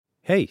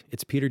Hey,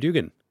 it's Peter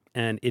Dugan,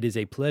 and it is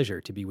a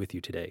pleasure to be with you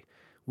today.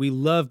 We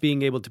love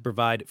being able to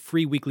provide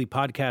free weekly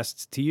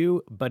podcasts to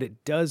you, but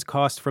it does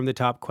cost From the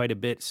Top quite a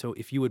bit, so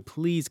if you would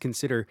please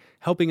consider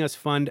helping us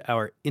fund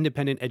our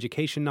independent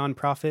education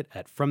nonprofit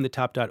at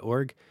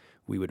fromthetop.org,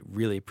 we would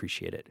really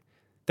appreciate it.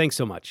 Thanks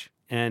so much,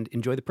 and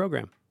enjoy the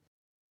program.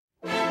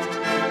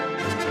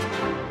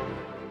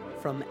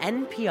 From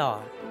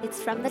NPR,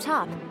 it's From the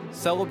Top,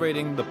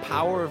 celebrating the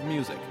power of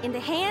music in the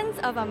hands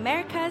of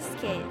America's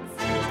kids.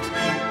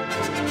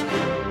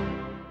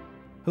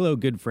 Hello,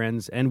 good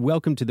friends, and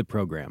welcome to the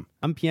program.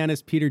 I'm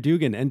pianist Peter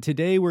Dugan, and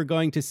today we're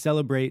going to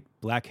celebrate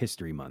Black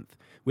History Month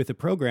with a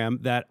program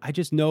that I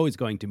just know is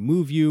going to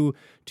move you,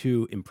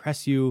 to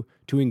impress you,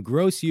 to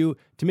engross you,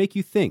 to make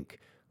you think,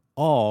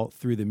 all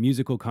through the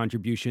musical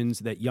contributions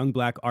that young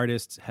Black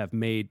artists have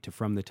made to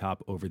From the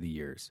Top over the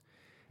years.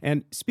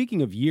 And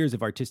speaking of years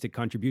of artistic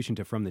contribution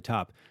to From the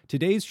Top,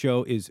 today's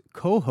show is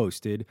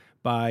co-hosted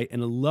by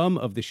an alum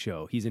of the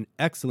show. He's an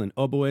excellent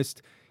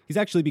oboist. He's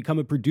actually become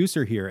a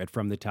producer here at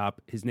From the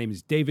Top. His name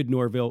is David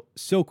Norville.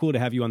 So cool to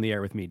have you on the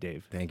air with me,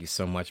 Dave. Thank you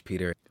so much,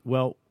 Peter.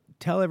 Well,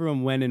 tell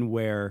everyone when and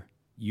where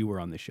you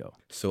were on the show.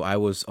 So I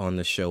was on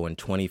the show in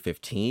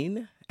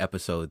 2015,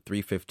 episode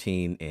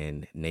 315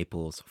 in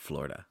Naples,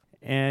 Florida.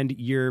 And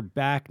you're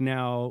back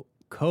now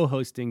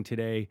co-hosting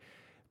today.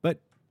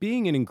 But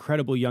being an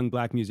incredible young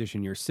Black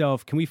musician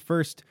yourself, can we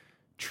first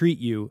treat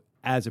you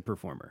as a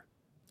performer?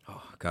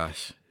 Oh,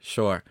 gosh.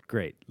 Sure.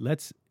 Great.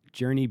 Let's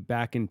journey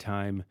back in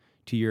time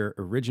to your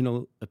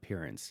original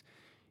appearance.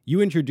 You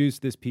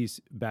introduced this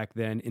piece back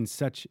then in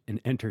such an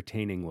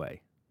entertaining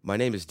way. My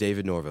name is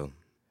David Norville.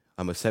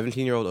 I'm a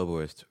 17-year-old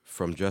oboist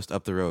from just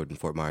up the road in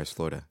Fort Myers,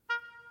 Florida.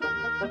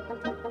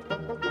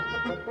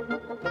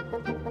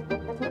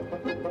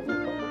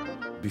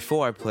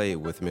 Before I play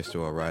with Mr.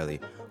 O'Reilly,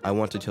 I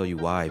want to tell you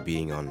why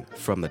being on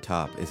From the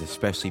Top is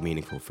especially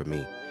meaningful for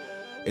me.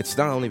 It's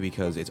not only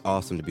because it's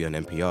awesome to be on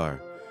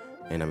NPR,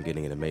 and I'm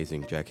getting an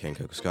amazing Jack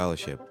Hancock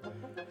Scholarship.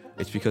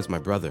 It's because my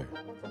brother,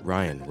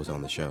 Ryan, was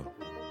on the show.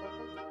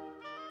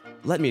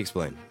 Let me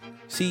explain.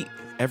 See,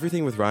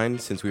 everything with Ryan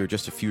since we were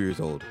just a few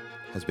years old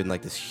has been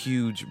like this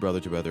huge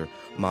brother-to-brother,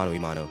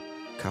 mano-a-mano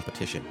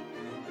competition.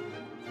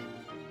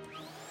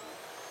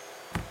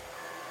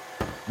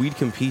 We'd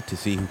compete to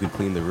see who could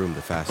clean the room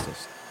the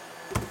fastest.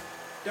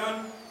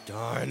 Done.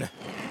 Darn.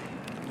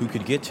 Who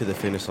could get to the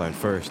finish line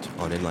first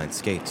on inline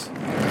skates.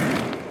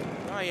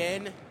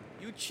 Ryan,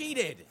 you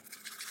cheated.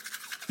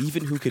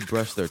 Even who could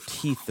brush their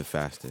teeth the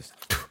fastest.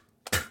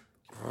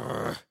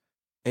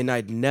 And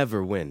I'd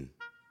never win.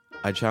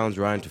 I'd challenge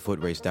Ryan to foot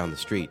race down the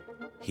street.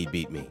 He'd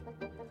beat me.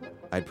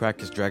 I'd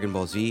practice Dragon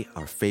Ball Z,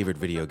 our favorite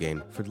video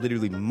game, for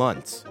literally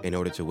months in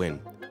order to win.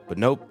 But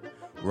nope,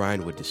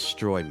 Ryan would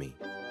destroy me.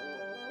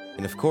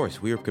 And of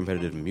course, we were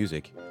competitive in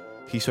music.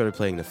 He started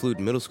playing the flute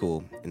in middle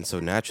school, and so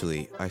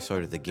naturally, I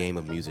started the game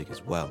of music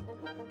as well,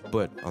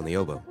 but on the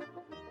oboe.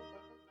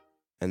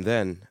 And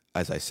then,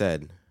 as I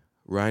said,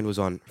 Ryan was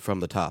on From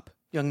the Top.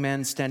 young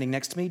man standing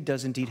next to me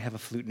does indeed have a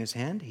flute in his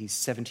hand. He's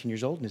 17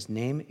 years old, and his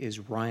name is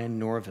Ryan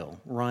Norville.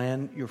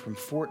 Ryan, you're from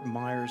Fort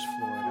Myers,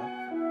 Florida.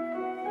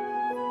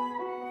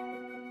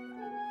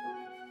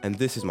 And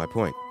this is my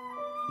point.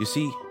 You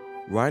see,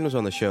 Ryan was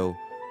on the show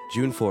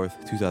June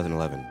 4th,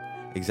 2011,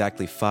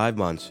 exactly 5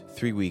 months,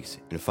 3 weeks,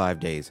 and 5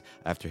 days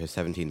after his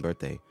 17th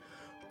birthday.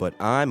 But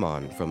I'm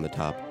on From the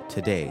Top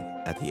today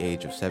at the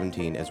age of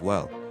 17 as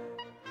well.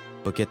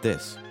 But get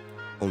this,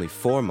 only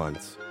 4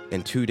 months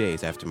and 2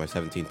 days after my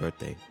 17th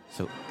birthday.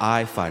 So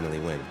I finally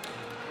win.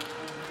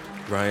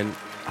 Ryan,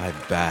 I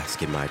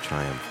bask in my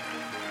triumph.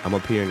 I'm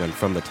appearing on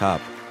From the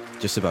Top,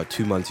 just about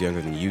 2 months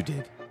younger than you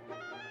did.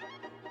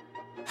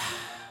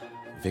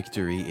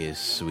 Victory is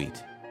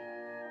sweet.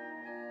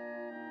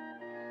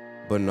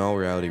 But in all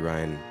reality,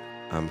 Ryan,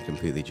 I'm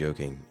completely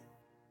joking.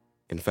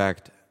 In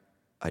fact,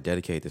 I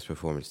dedicate this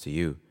performance to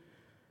you.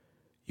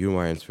 You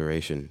were my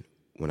inspiration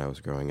when I was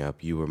growing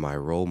up. You were my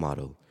role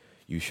model.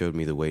 You showed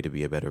me the way to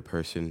be a better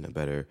person, a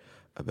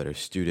better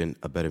student,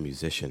 a better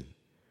musician.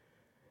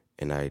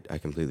 And I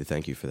completely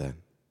thank you for that.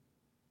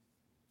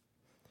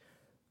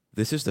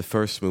 This is the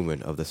first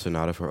movement of the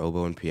Sonata for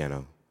Oboe and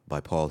Piano by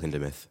Paul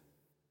Hindemith.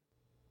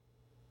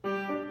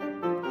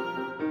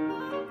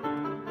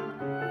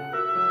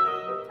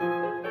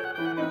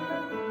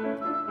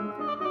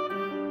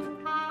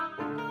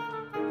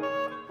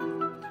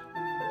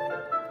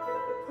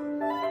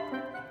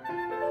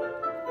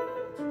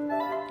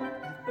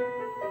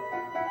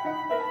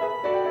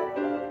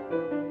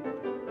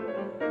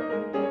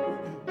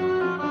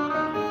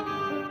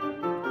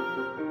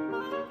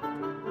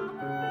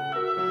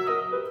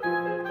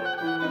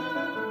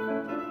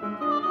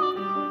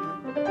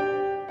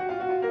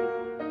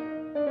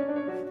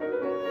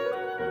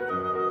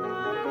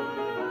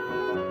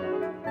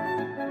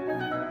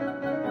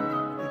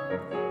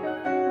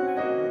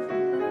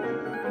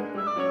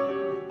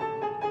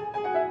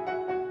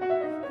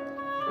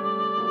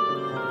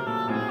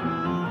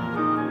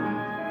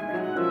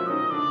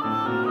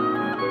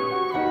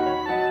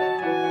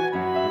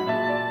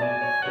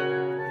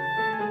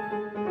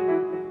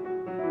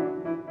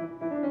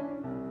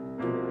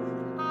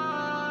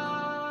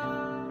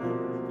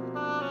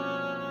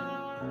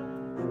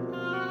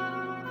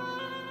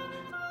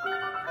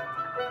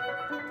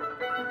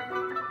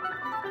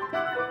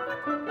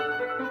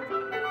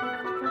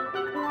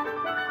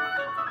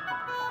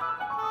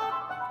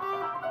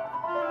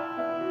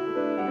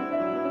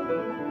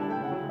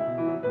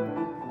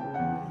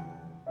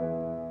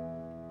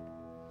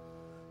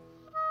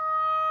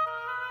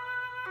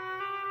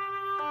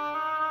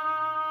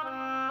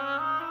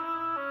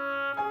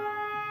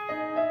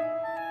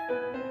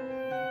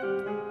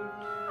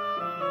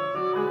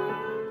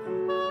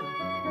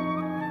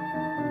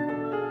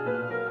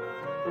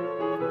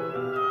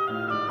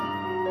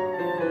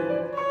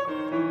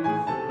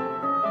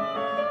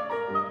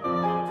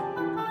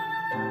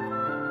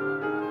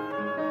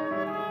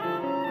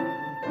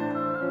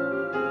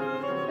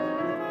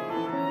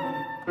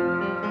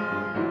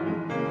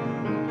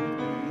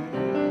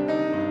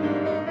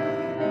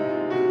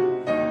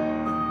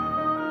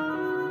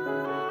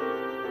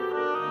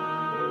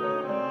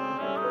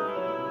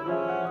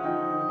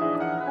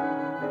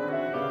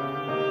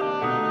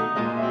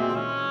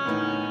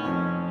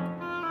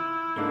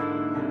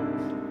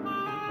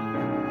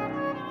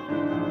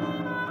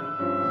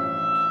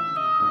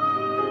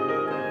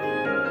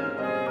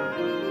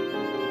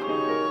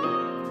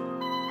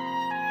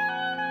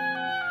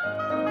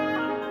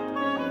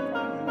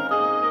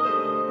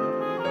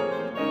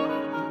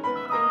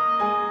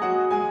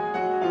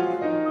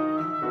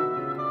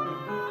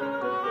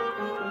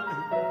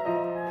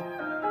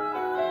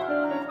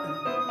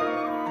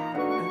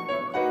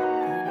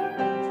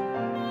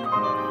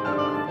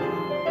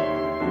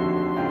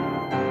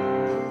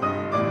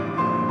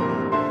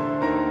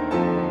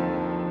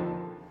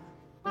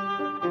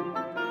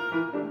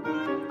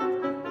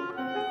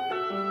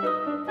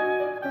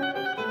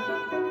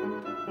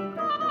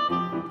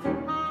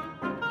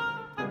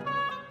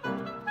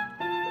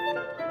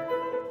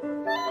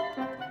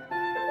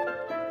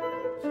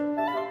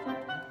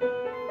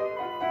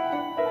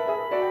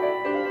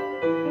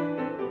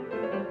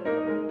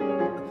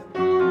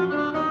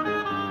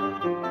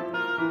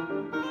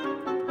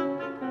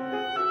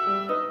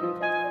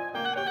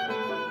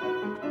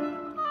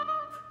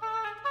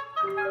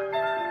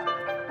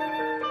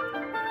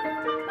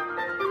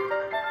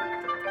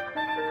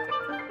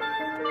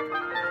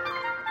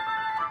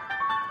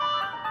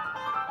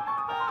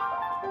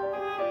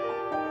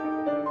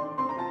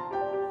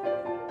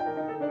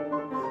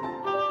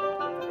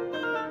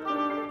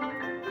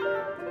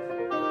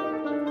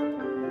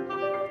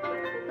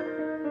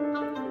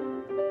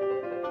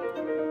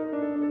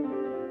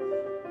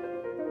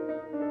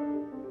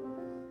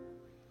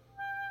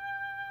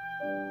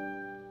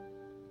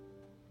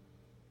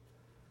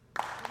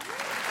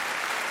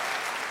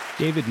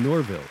 David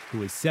Norville, who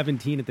was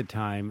 17 at the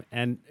time.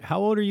 And how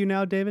old are you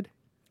now, David?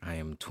 I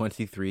am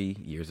 23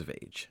 years of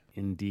age.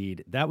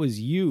 Indeed. That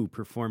was you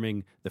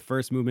performing the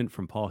first movement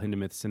from Paul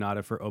Hindemith's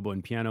Sonata for Oboe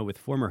and Piano with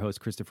former host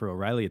Christopher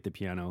O'Reilly at the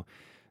piano.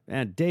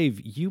 And Dave,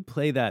 you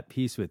play that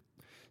piece with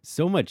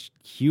so much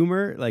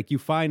humor. Like, you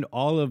find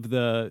all of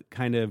the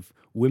kind of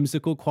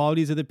whimsical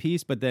qualities of the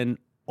piece, but then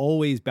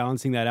always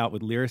balancing that out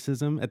with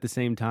lyricism at the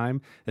same time.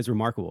 That's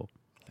remarkable.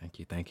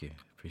 Thank you.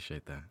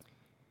 Appreciate that.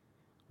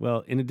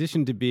 Well, in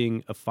addition to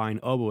being a fine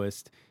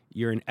oboist,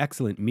 you're an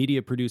excellent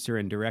media producer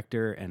and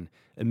director, and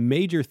a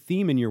major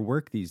theme in your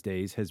work these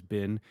days has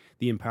been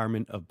the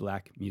empowerment of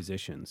Black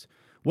musicians.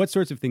 What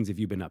sorts of things have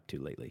you been up to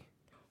lately?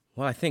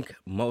 Well, I think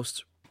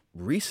most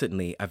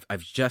recently,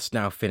 I've just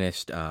now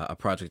finished a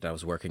project I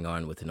was working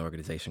on with an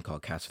organization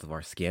called Cast of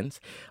Our Skins.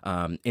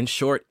 In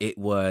short, it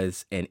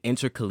was an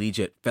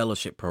intercollegiate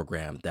fellowship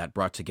program that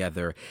brought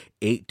together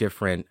 8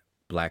 different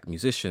Black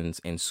musicians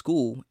in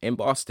school in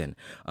Boston.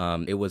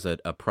 It was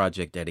a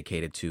project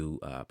dedicated to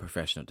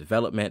professional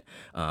development,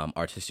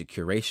 artistic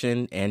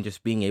curation, and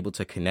just being able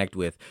to connect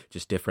with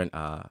just different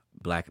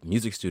Black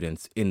music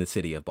students in the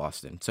city of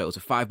Boston. So it was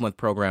a 5-month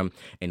program,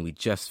 and we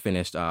just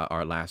finished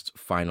our last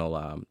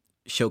final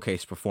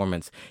showcase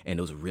performance, and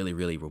it was a really,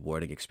 really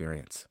rewarding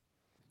experience.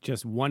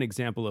 Just one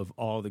example of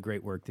all the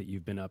great work that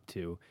you've been up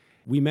to.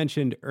 We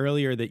mentioned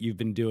earlier that you've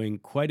been doing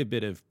quite a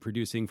bit of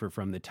producing for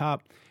From the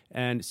Top,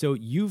 and so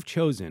you've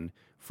chosen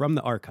from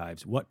the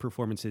archives what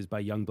performances by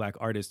young Black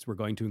artists we're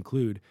going to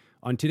include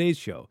on today's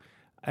show.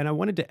 And I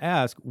wanted to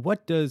ask,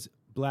 what does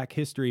Black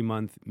History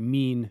Month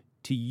mean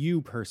to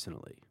you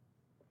personally?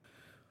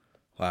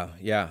 Wow,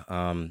 yeah.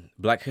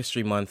 Black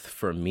History Month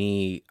for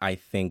me, I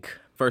think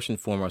first and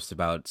foremost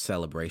about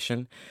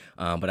celebration,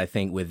 but I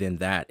think within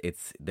that,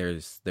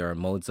 there are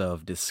modes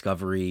of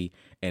discovery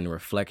and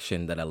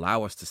reflection that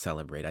allow us to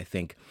celebrate. I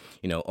think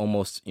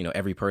almost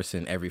every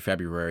person every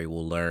February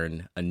will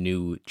learn a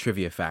new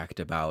trivia fact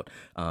about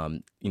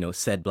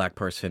said Black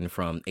person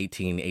from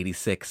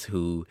 1886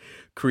 who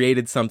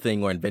created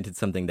something or invented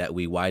something that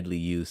we widely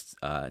use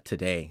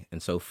today.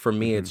 And so for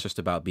me, it's just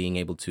about being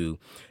able to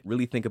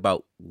really think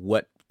about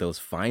what those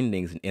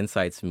findings and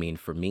insights mean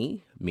for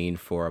me, mean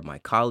for my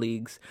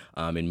colleagues,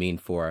 and mean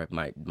for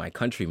my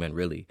countrymen,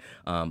 really.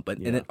 And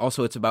then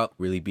also it's about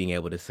really being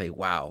able to say,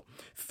 wow,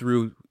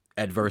 through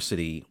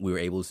adversity, we were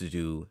able to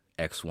do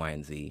X, Y,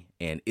 and Z,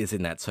 and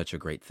isn't that such a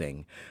great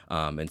thing?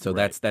 And so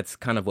Right. that's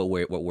kind of what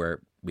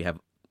we have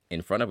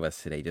in front of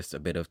us today. Just a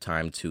bit of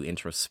time to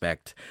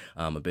introspect,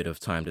 a bit of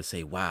time to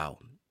say, wow,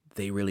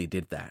 they really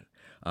did that,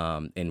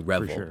 and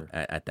revel sure.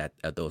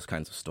 at those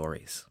kinds of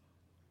stories.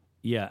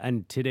 Yeah,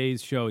 and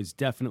today's show is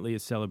definitely a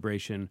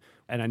celebration.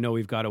 And I know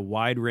we've got a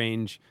wide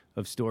range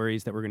of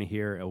stories that we're going to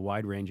hear, a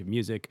wide range of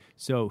music.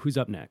 So who's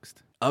up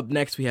next? Up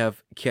next, we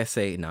have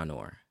Kiese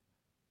Nanor,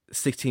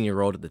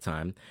 16-year-old at the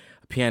time,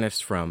 a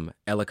pianist from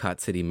Ellicott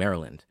City,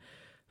 Maryland.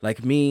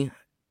 Like me,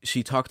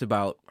 she talked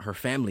about her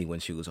family when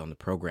she was on the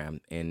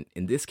program. And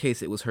in this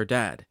case, it was her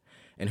dad.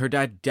 And her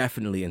dad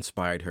definitely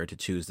inspired her to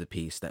choose the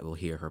piece that we'll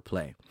hear her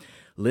play.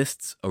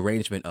 Liszt's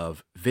arrangement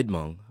of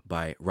Widmung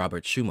by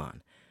Robert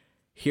Schumann.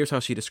 Here's how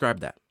she described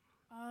that.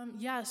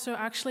 So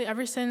actually,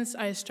 ever since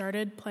I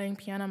started playing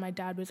piano, my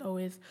dad was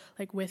always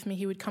with me.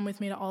 He would come with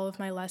me to all of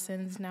my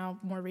lessons. Now,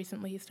 more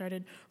recently, he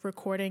started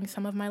recording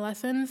some of my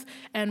lessons.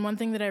 And one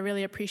thing that I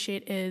really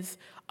appreciate is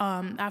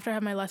after I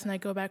have my lesson, I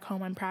go back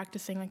home, I'm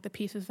practicing the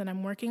pieces that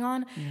I'm working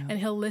on, and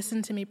he'll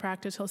listen to me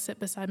practice. He'll sit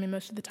beside me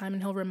most of the time,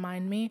 and he'll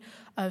remind me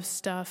of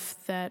stuff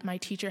that my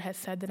teacher has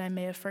said that I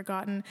may have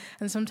forgotten.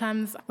 And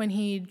sometimes when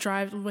he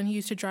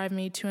used to drive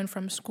me to and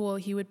from school,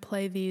 he would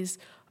play these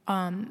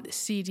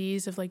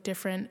CDs of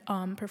different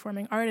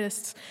performing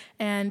artists,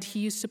 and he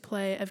used to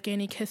play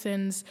Evgeny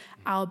Kissin's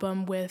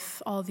album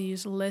with all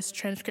these Liszt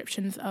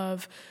transcriptions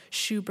of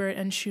Schubert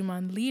and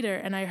Schumann Lieder,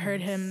 and I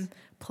heard him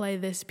play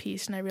this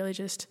piece, and I really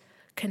just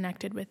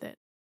connected with it.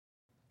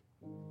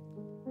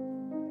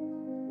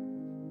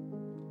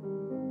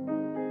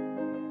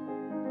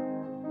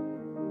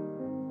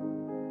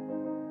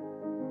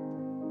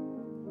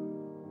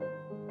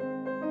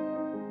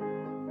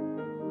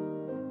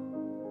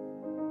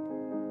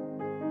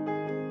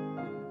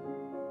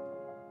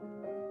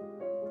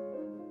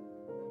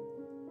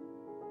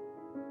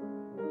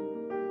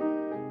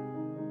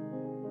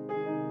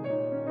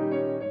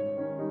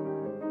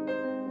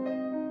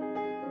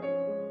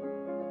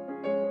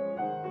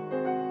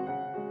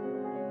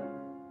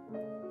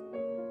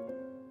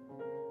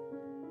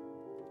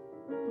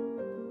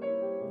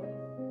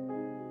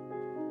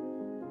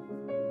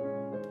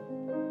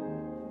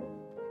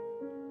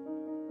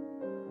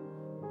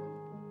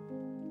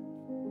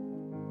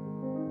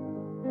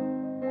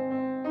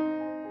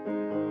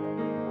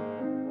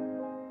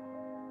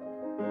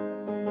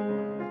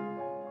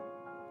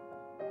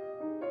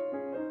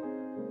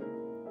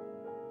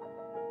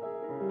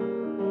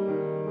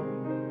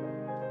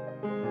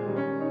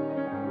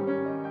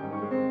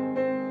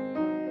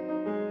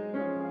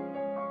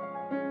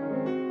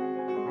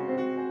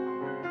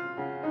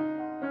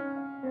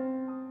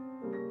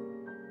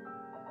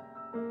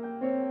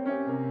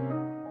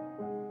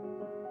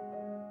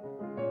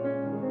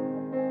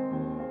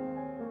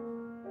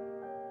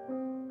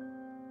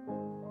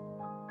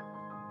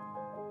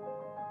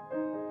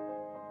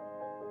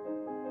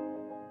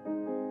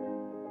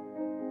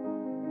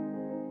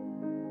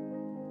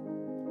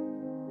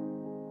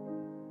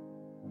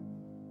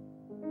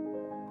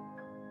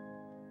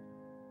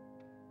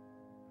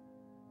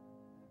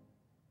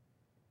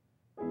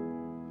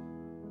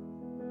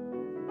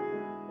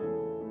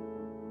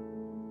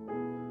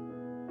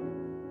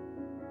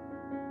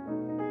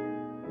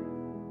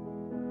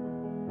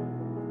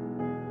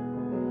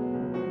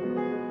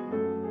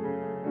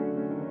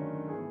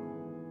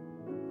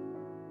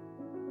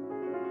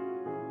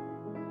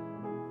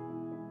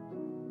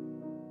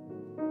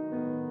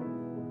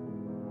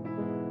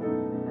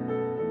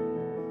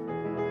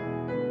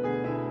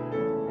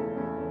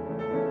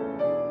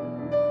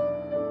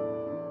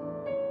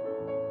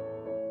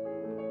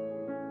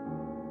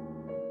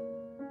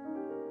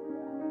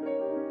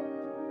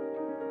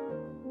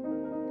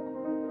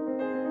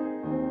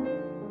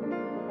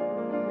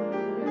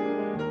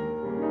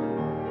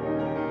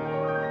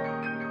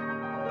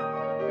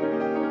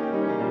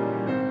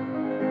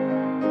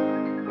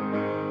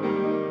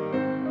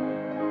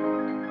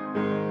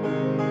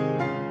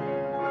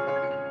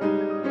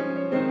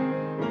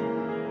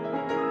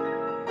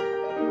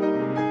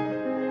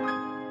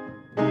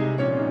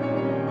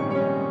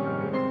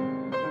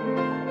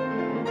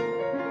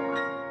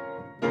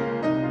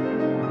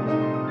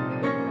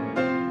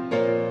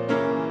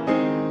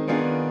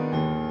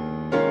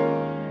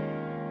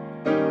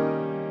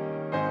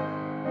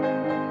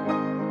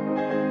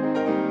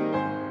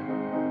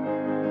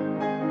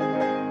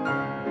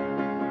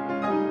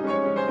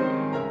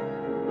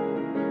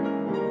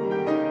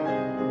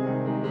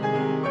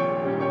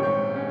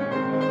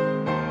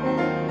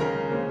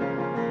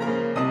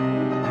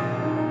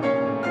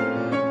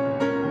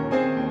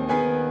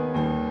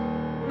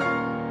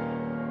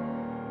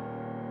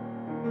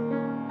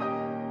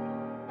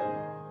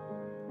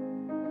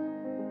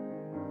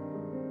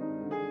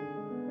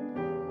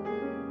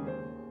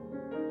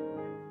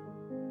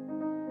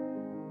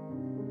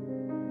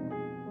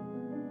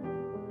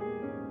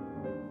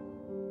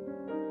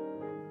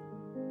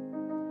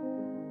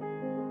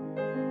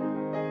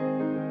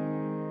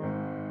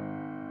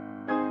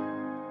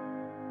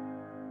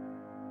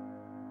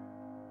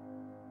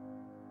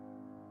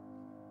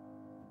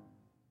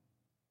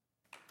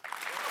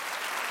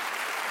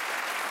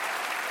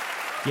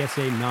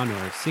 Jesse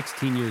Nanor,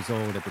 16 years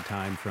old at the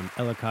time, from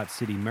Ellicott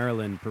City,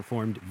 Maryland,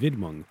 performed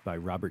Widmung by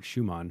Robert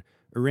Schumann,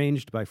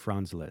 arranged by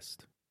Franz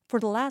Liszt. For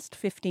the last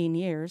 15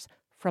 years,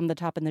 From the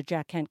Top and the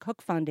Jack Kent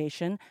Cooke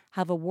Foundation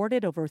have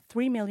awarded over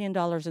 $3 million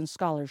in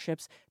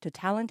scholarships to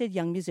talented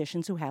young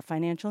musicians who have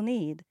financial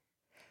need.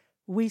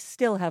 We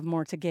still have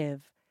more to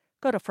give.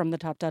 Go to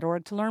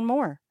fromthetop.org to learn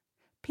more.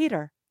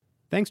 Peter.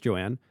 Thanks,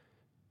 Joanne.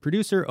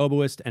 Producer,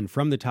 oboist, and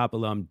From the Top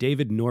alum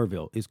David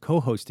Norville is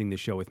co-hosting the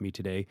show with me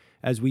today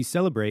as we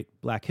celebrate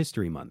Black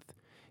History Month.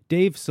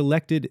 Dave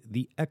selected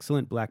the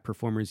excellent Black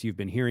performers you've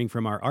been hearing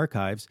from our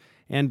archives,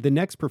 and the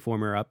next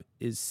performer up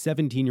is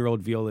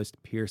 17-year-old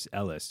violist Pierce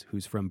Ellis,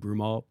 who's from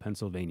Broomall,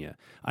 Pennsylvania.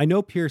 I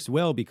know Pierce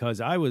well because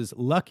I was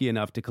lucky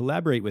enough to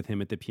collaborate with him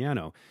at the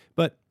piano.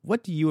 But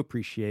what do you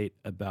appreciate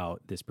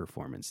about this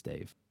performance,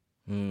 Dave?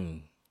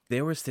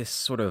 There was this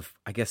sort of,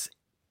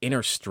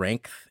 inner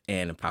strength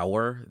and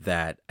power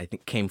that I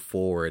think came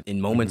forward in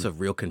moments of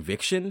real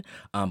conviction,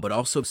 but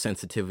also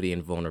sensitivity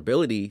and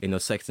vulnerability in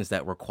those sections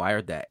that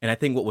required that. And I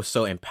think what was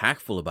so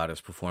impactful about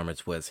his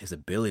performance was his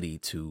ability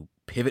to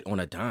pivot on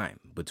a dime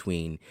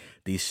between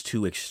these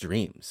two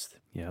extremes.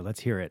 Yeah,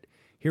 let's hear it.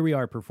 Here we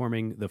are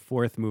performing the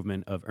fourth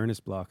movement of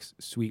Ernest Bloch's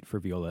Suite for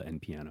Viola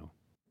and Piano.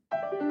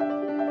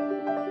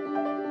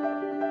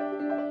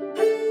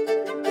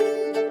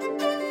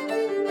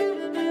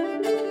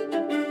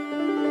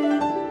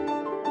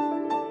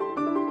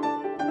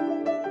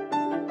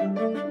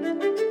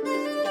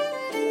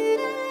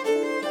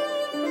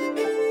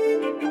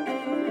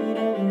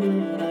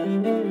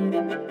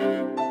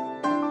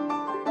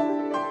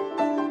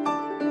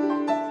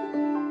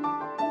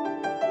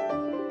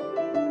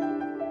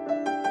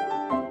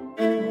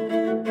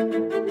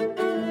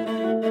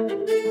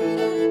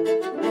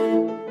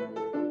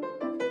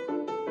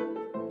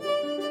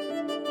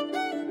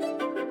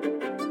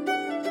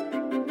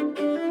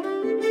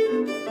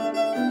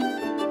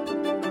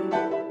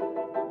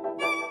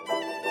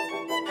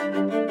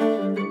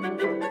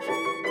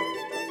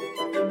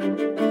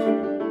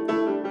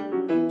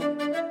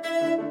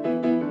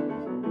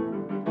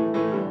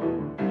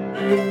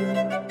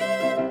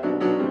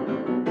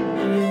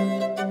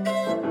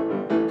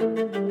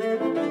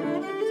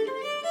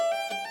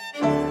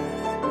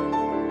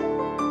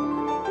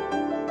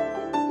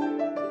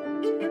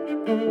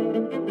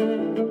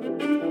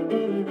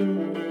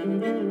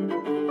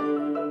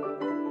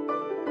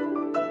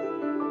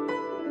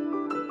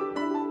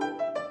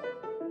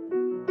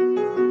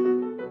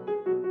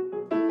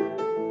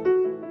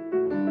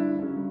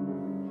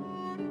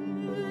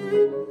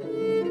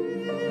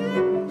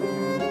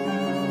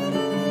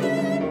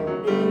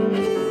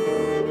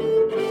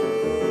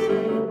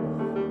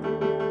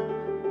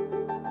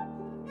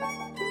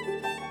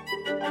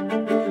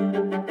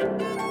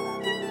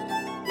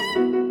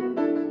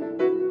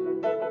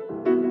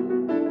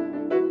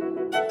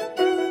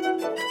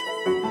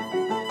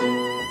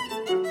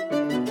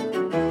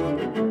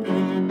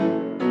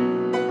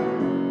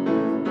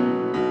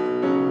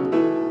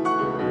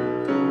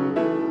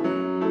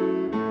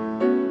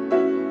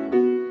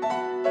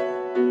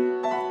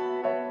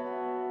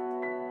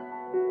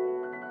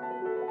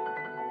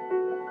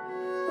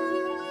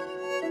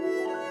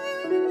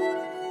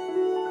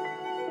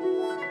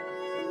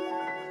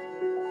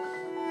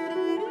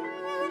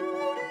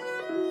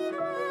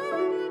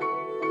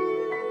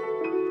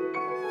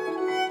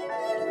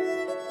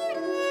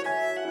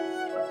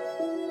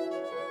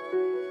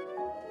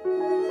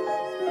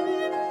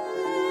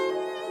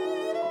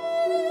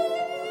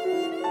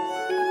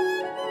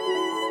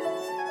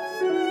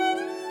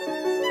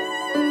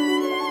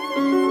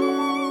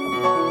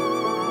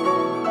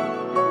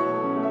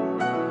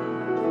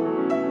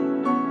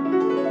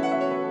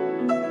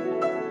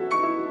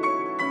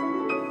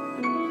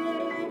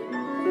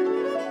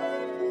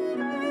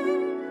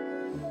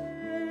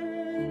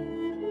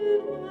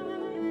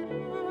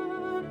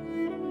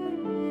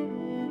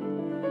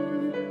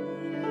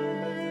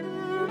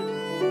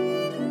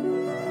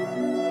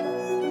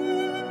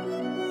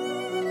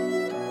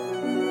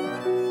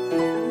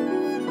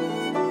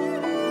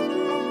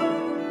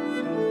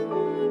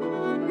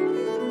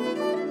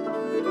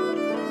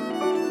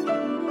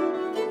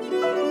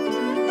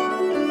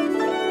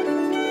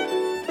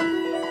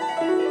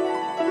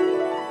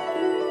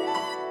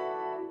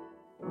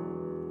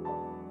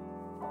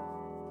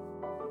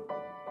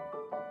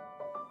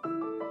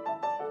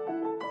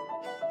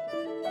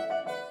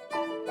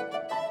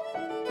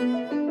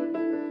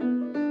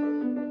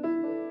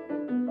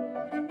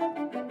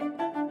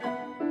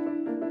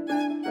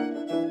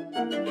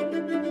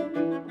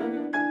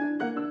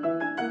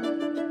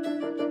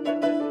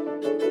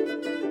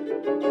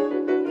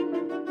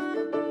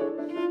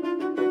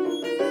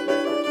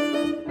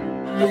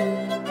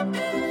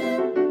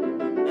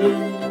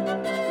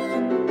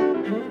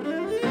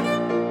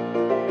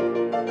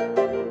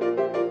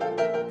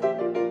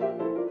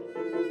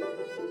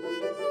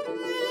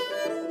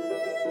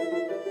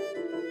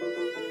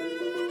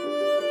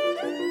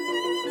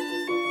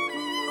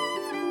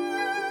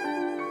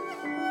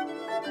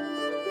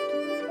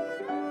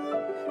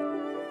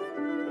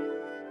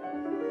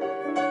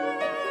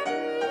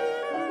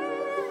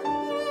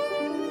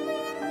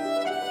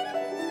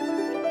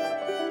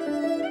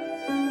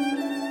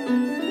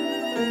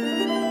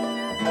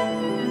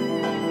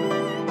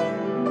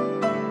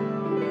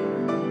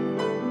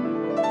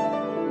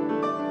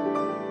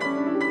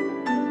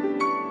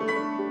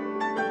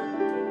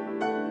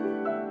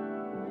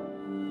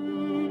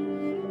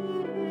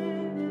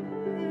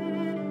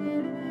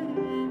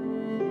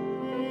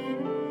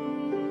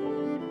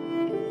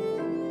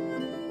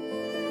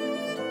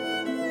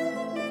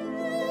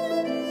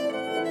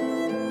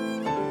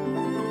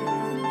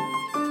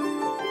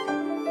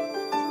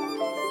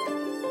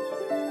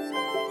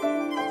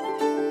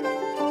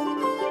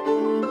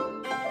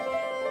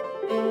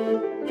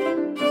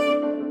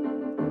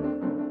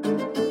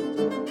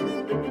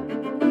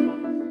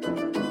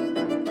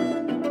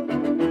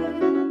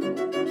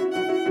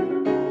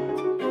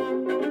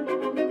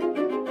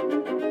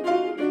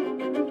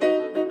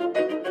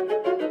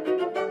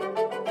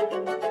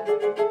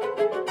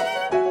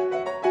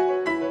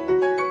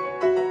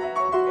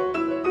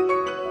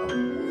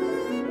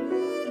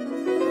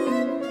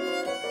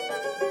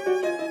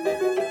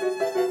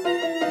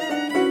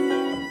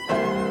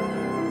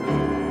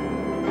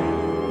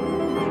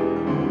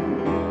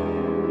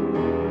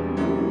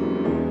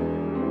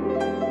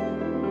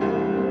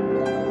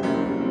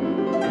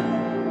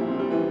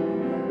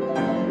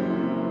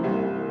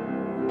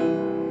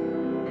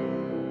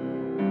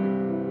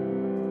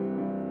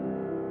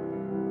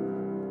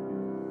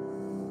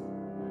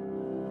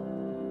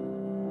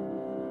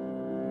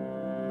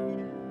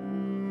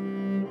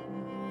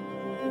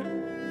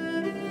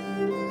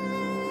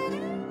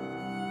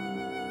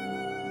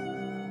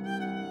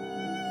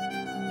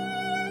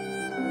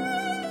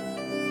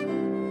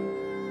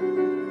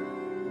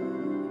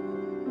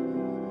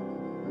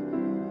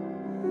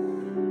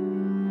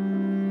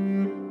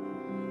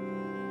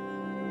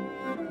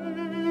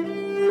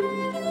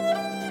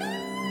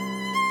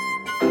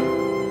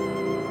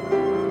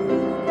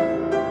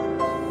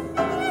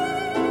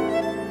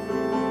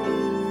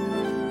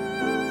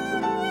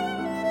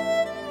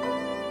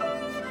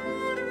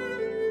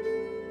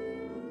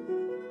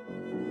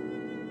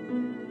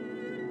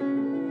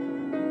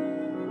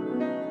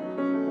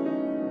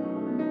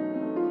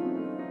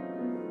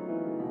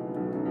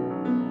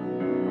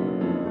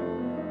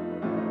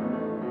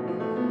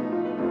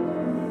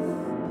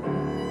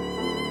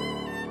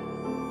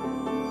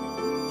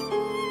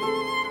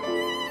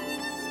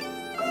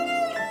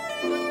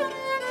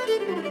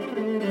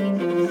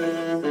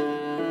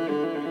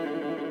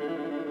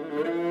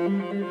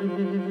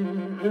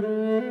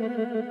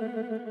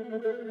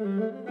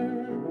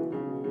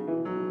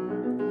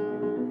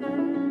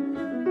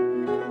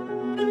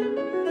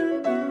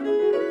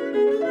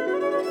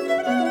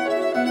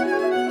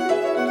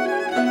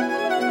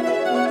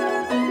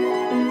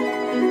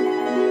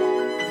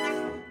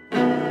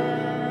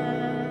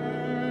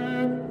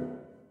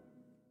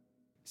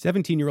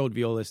 17-year-old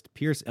violist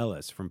Pierce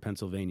Ellis from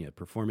Pennsylvania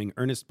performing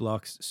Ernest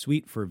Bloch's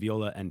Suite for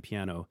Viola and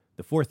Piano,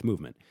 the fourth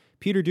movement.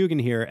 Peter Dugan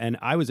here, and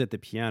I was at the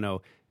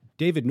piano.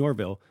 David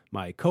Norville,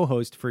 my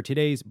co-host for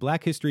today's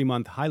Black History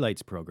Month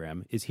Highlights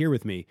program, is here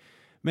with me.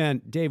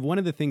 Man, Dave, one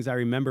of the things I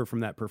remember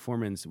from that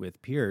performance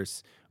with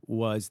Pierce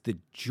was the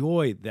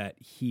joy that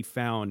he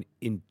found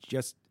in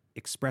just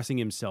expressing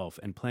himself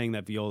and playing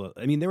that viola.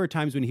 I mean, there were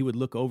times when he would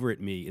look over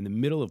at me in the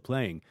middle of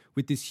playing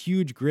with this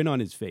huge grin on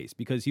his face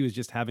because he was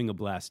just having a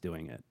blast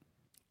doing it.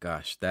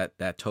 Gosh,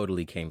 that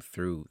totally came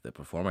through the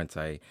performance.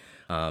 I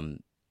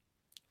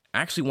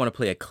actually want to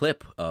play a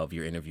clip of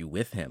your interview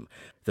with him,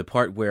 the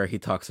part where he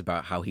talks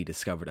about how he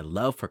discovered a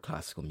love for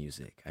classical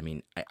music. I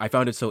mean, I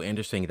found it so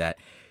interesting that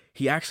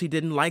he actually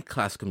didn't like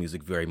classical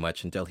music very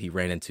much until he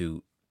ran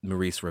into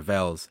Maurice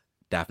Ravel's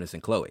Daphnis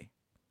and Chloe.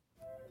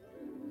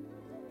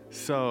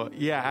 So,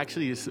 yeah,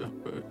 actually, it's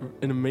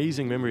an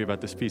amazing memory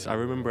about this piece. I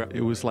remember it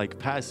was like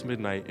past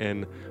midnight,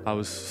 and I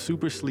was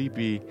super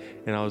sleepy,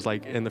 and I was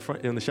like in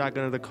the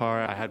shotgun of the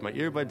car. I had my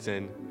earbuds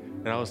in,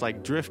 and I was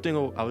like drifting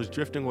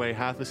away,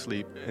 half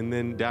asleep, and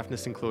then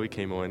Daphnis and Chloe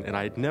came on, and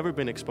I had never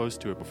been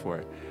exposed to it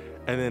before.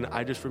 And then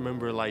I just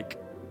remember like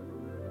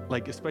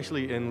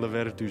especially in Le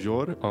Vers du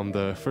Jour,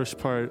 the first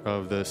part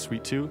of the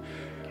Suite 2,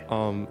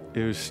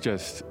 it was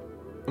just,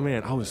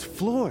 man, I was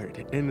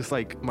floored, and it's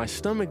like my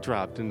stomach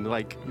dropped, and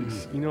like,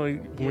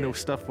 when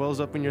stuff wells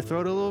up in your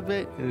throat a little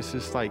bit, and it's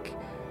just like,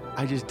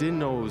 I just didn't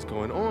know what was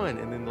going on,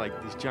 and then like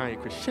these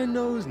giant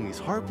crescendos and these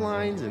harp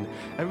lines and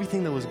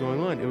everything that was going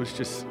on, it was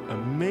just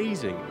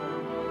amazing.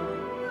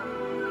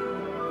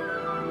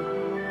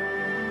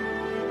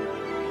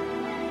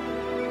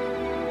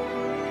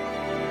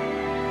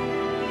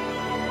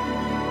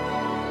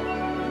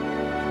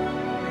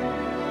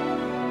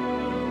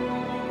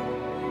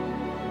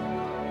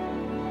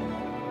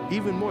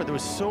 Even more, there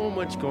was so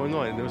much going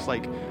on, and it was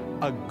like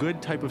a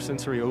good type of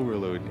sensory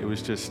overload. It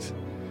was just,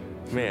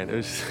 man, it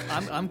was...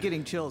 I'm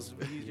getting chills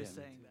with you just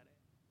saying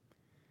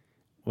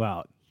that.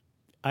 Wow.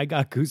 I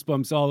got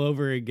goosebumps all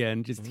over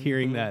again just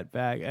hearing that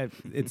back.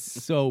 It's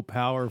so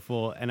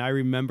powerful. And I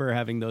remember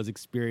having those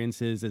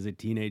experiences as a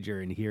teenager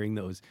and hearing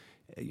those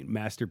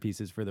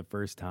masterpieces for the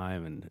first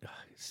time, and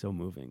it's so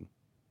moving.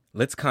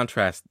 Let's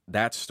contrast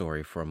that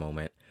story for a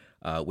moment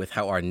with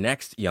how our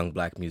next young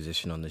Black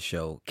musician on the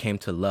show came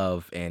to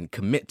love and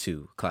commit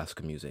to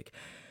classical music.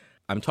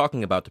 I'm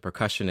talking about the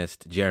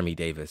percussionist Jeremy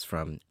Davis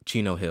from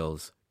Chino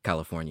Hills,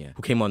 California,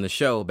 who came on the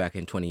show back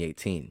in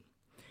 2018.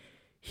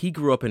 He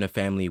grew up in a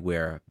family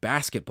where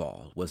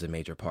basketball was a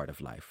major part of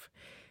life,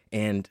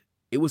 and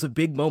it was a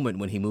big moment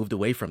when he moved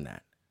away from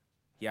that.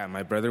 Yeah,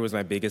 my brother was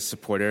my biggest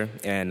supporter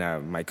and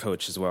my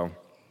coach as well.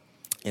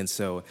 And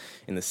so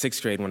in the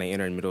sixth grade, when I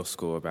entered middle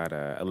school, about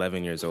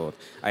 11 years old,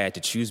 I had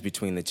to choose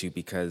between the two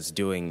because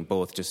doing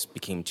both just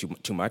became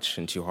too much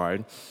and too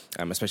hard,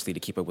 especially to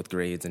keep up with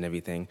grades and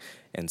everything.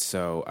 And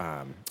so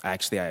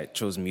I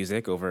chose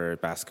music over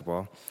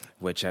basketball,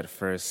 which at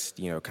first,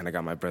 kind of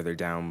got my brother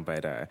down,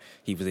 but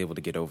he was able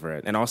to get over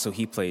it. And also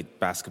he played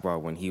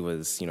basketball when he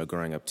was,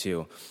 growing up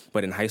too.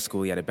 But in high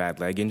school, he had a bad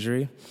leg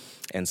injury.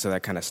 And so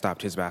that kind of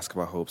stopped his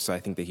basketball hopes. So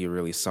I think that he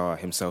really saw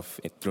himself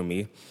through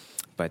me.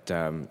 But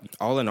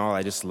all in all,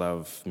 I just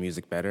love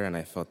music better, and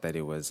I felt that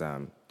it was,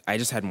 I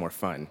just had more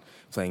fun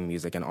playing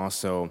music. And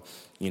also,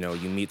 you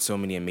meet so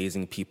many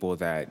amazing people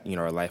that,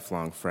 are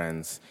lifelong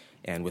friends.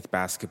 And with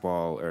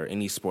basketball or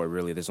any sport,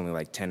 really, there's only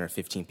like 10 or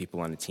 15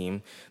 people on a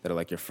team that are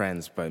like your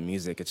friends. But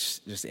music, it's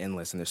just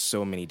endless, and there's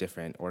so many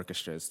different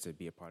orchestras to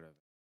be a part of.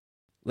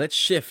 Let's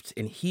shift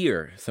and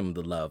hear some of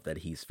the love that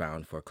he's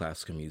found for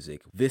classical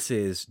music. This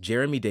is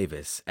Jeremy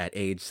Davis at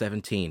age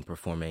 17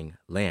 performing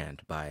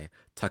Land by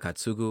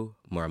Takatsugu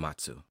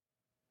Muramatsu.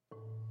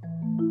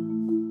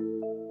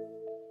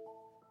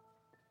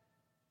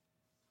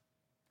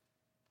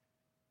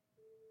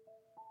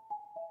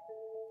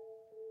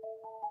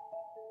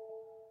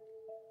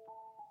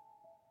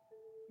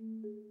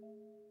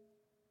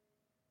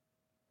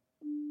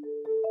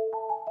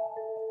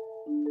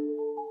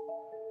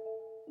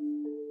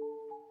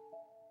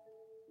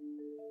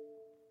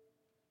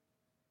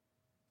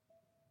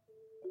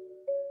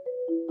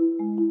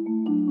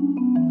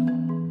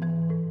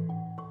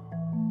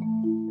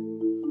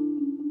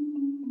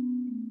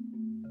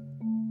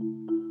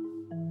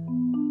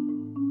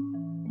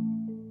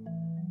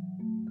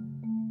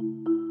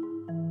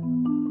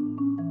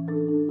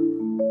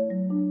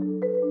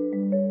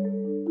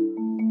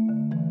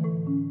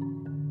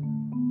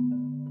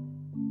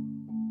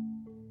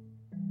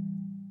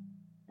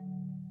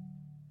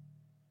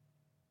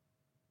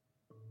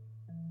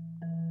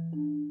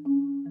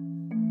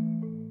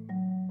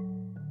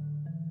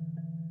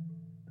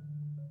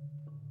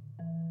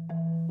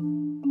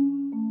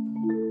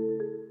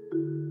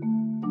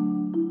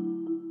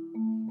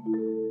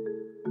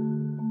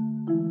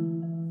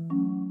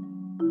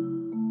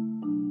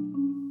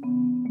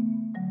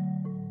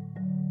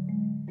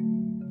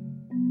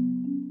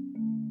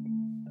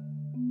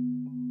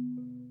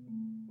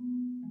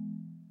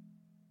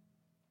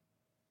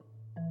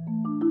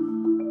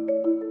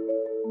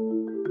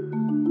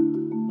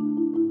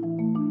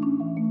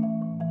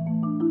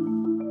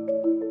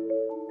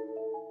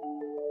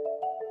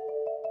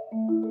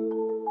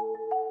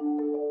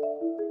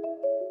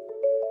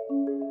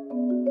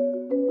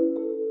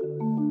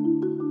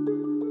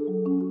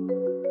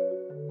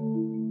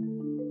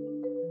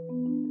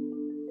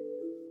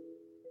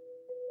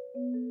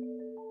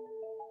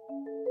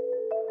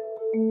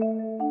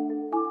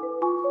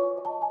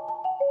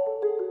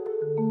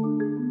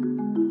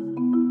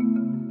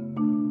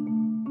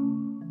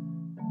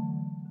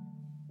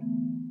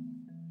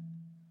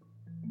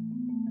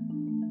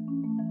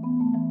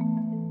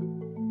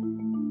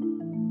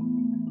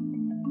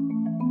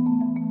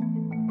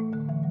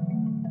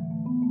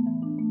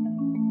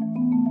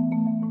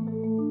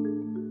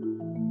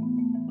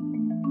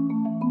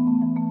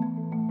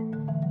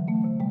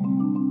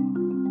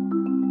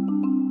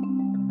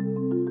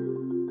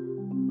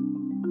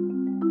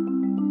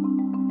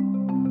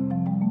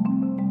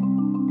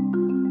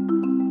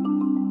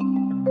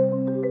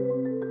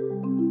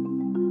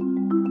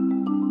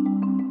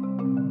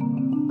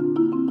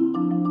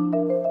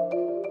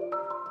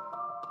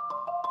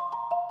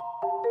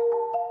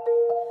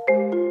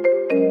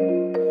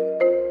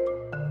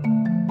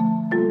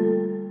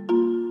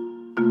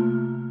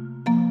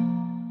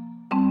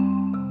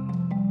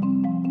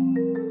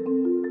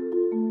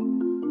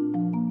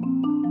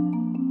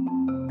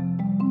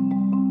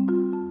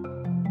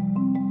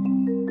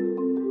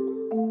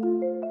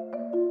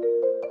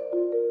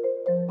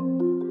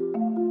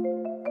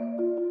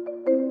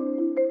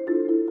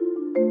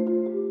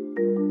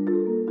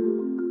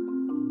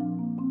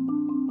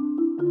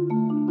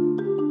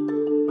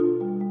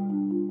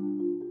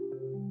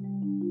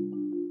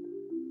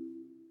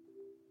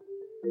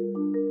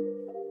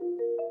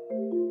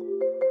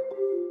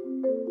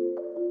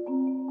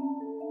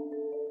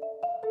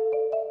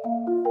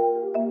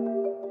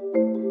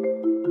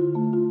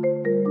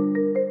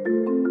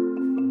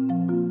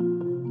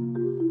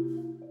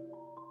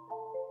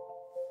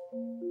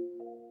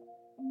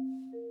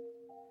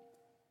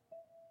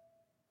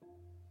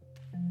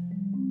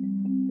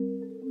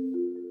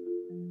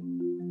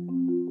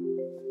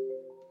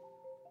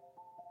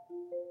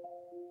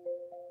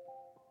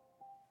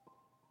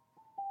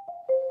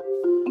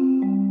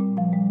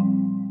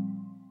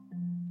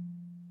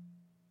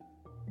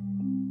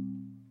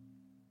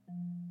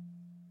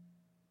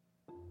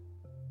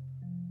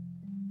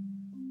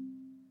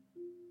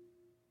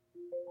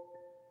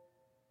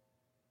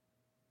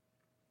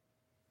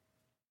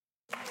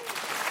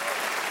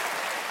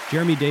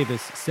 Jeremy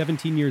Davis,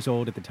 17 years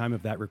old at the time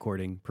of that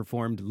recording,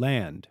 performed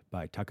Land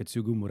by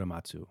Takatsugu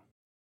Muramatsu.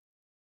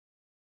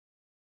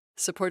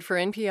 Support for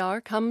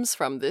NPR comes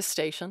from this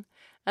station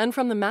and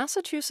from the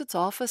Massachusetts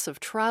Office of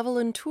Travel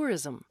and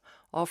Tourism,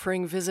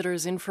 offering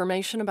visitors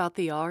information about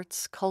the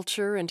arts,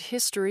 culture, and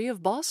history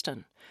of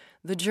Boston.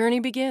 The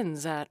journey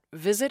begins at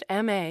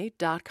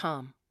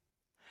visitma.com.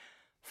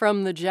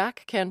 From the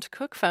Jack Kent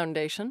Cooke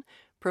Foundation,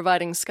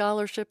 providing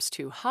scholarships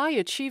to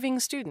high-achieving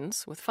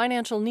students with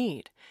financial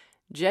need,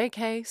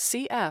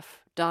 jkcf.org.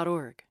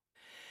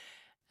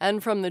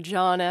 And from the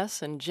John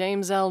S. and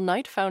James L.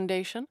 Knight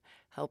Foundation,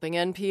 helping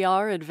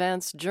NPR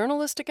advance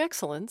journalistic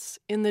excellence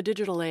in the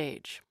digital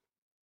age.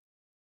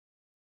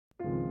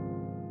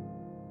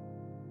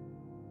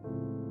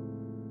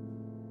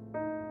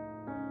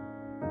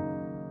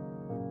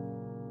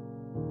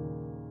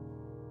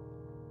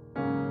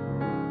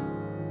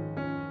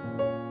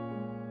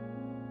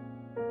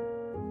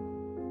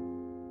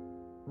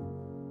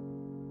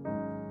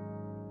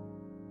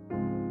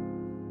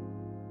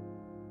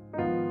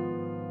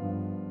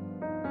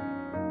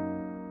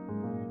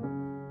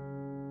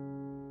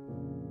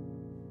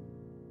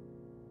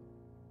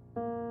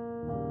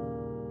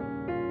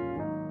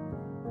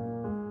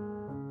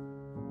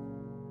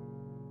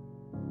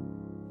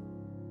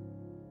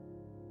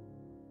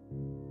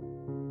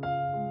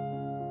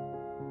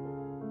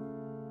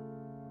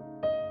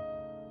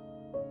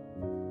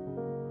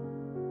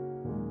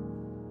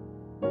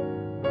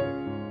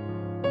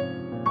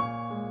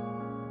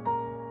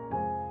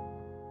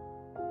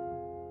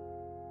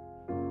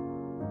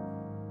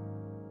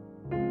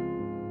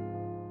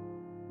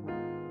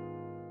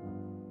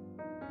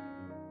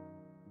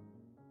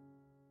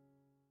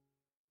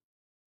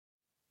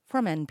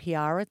 From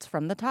NPR, it's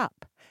From the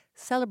Top,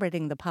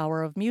 celebrating the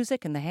power of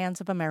music in the hands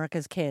of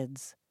America's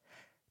kids.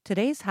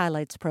 Today's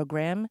highlights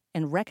program,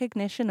 in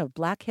recognition of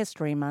Black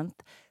History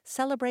Month,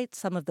 celebrates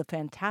some of the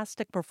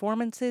fantastic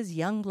performances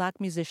young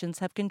Black musicians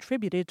have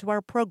contributed to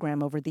our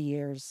program over the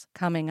years.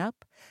 Coming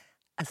up,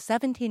 a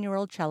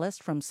 17-year-old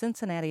cellist from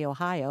Cincinnati,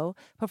 Ohio,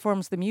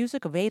 performs the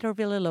music of Heitor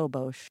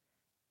Villa-Lobos.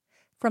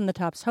 From the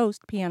Top's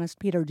host, pianist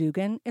Peter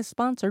Dugan, is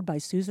sponsored by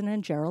Susan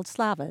and Gerald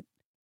Slavitt.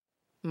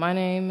 My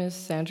name is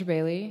Sandra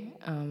Bailey.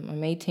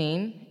 I'm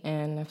 18,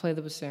 and I play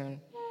the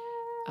bassoon.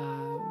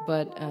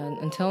 But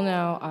until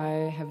now,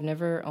 I have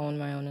never owned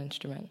my own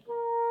instrument.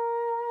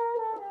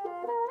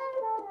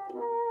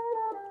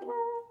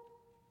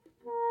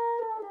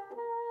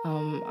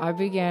 I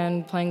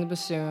began playing the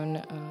bassoon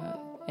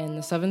in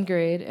the 7th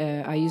grade.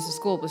 I used a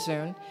school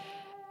bassoon,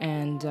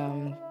 and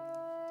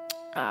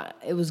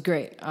it was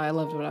great. I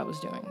loved what I was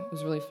doing. It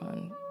was really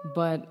fun.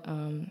 But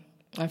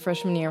my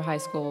freshman year of high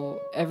school,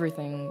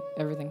 everything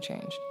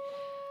changed.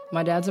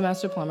 My dad's a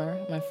master plumber.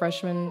 My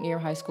freshman year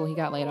of high school, he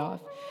got laid off.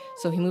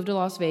 So he moved to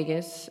Las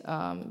Vegas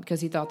because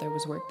he thought there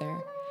was work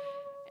there.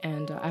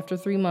 And after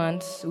 3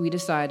 months, we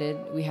decided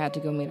we had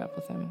to go meet up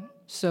with him.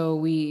 So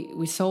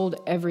we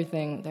sold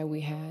everything that we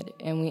had,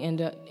 and we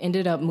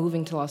ended up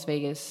moving to Las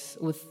Vegas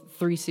with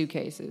 3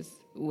 suitcases,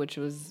 which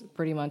was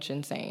pretty much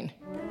insane.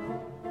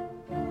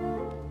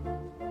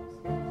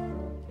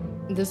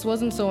 This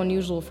wasn't so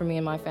unusual for me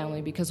and my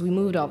family because we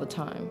moved all the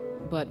time.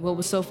 But what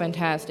was so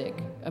fantastic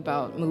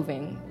about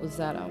moving was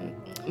that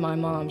my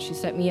mom, she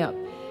set me up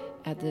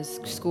at this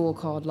school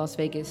called Las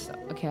Vegas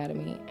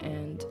Academy,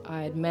 and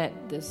I had met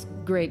this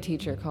great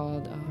teacher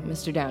called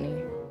Mr.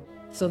 Downey.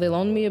 So they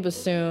loaned me a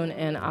bassoon,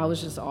 and I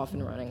was just off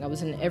and running. I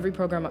was in every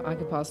program I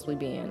could possibly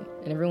be in,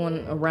 and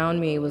everyone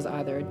around me was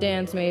either a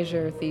dance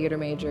major, theater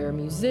major,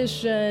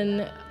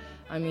 musician.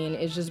 I mean,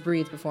 it just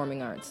breathed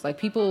performing arts. Like,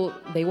 people,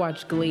 they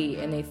watch Glee,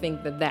 and they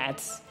think that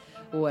that's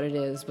what it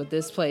is, but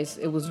this place,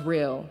 it was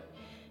real.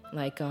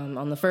 Like,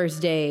 on the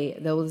first day,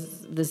 there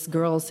was this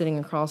girl sitting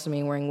across from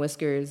me wearing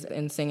whiskers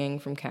and singing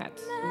from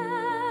Cats.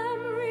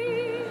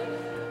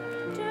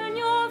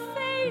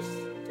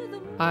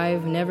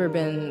 I've never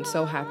been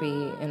so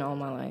happy in all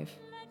my life.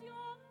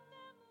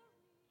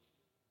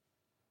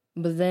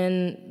 But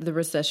then the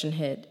recession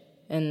hit,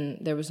 and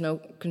there was no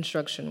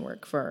construction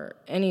work for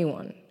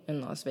anyone in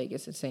Las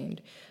Vegas, it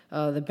seemed.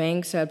 The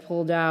banks had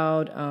pulled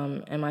out,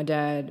 and my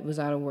dad was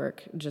out of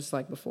work, just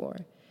like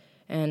before.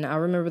 And I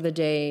remember the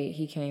day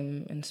he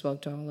came and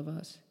spoke to all of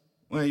us.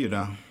 Well,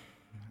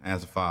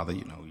 as a father,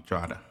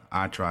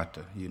 I try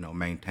to,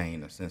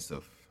 maintain a sense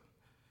of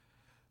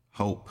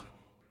hope.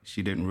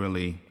 She didn't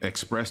really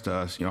express to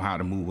us, how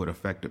the move would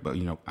affect it, but,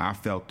 I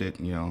felt it,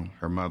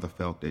 her mother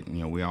felt it,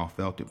 we all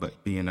felt it.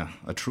 But being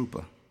a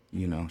trooper,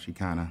 she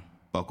kind of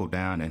buckled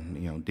down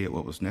and, did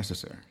what was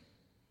necessary.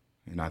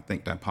 And I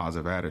think that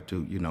positive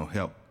attitude,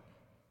 helped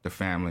the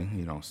family,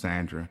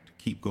 Sandra, to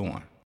keep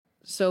going.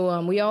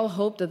 So we all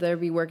hoped that there'd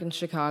be work in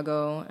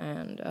Chicago,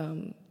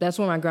 and that's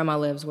where my grandma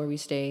lives, where we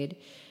stayed.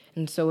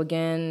 And so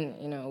again,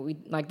 we,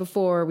 like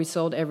before, we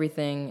sold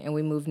everything and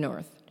we moved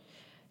north.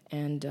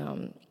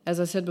 And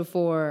as I said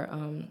before,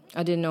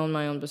 I didn't own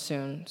my own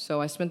bassoon, so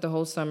I spent the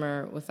whole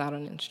summer without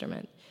an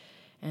instrument.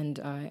 And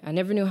I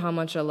never knew how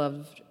much I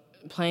loved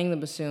playing the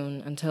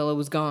bassoon until it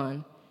was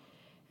gone.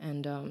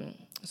 And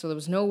so there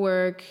was no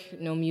work,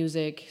 no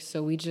music,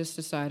 so we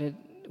decided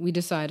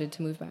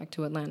to move back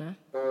to Atlanta.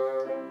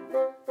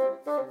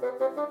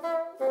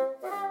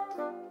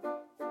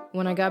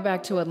 When I got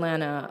back to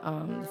Atlanta,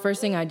 the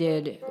first thing I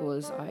did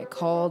was I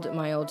called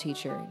my old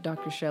teacher,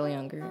 Dr. Shelley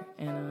Unger,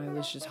 and I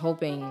was just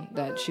hoping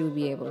that she would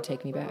be able to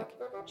take me back.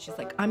 She's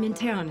like, I'm in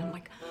town. And I'm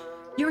like,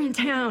 you're in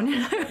town.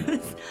 And I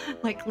was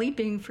like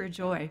leaping for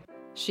joy.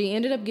 She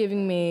ended up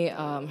giving me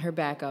her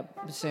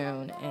backup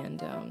bassoon,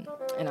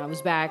 and I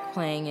was back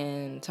playing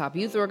in top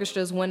youth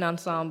orchestras, wind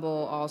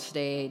ensemble,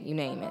 Allstate, you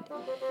name it.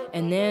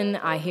 And then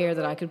I hear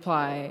that I could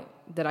apply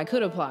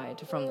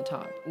to From the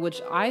Top,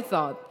 which I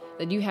thought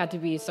that you had to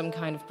be some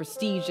kind of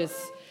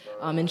prestigious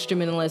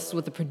instrumentalist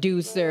with a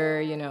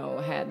producer,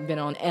 had been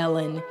on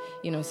Ellen,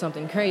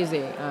 something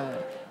crazy.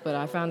 But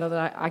I found out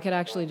that I could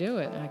actually do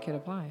it, and I could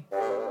apply.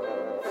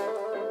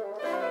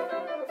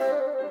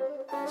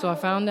 So I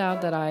found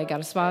out that I got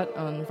a spot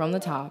on From the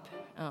Top,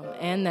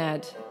 and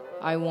that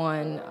I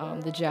won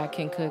the Jack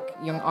Kent Cooke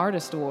Young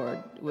Artist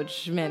Award,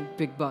 which meant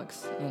big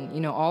bucks.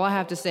 And, all I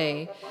have to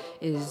say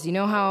is,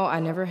 how I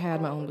never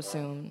had my own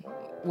bassoon?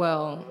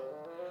 Well,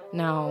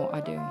 now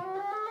I do.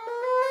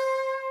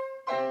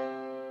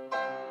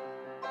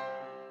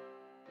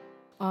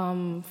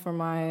 For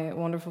my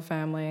wonderful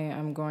family,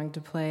 I'm going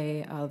to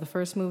play the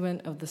first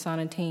movement of the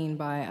Sonatine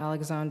by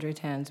Alexandre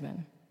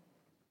Tansman.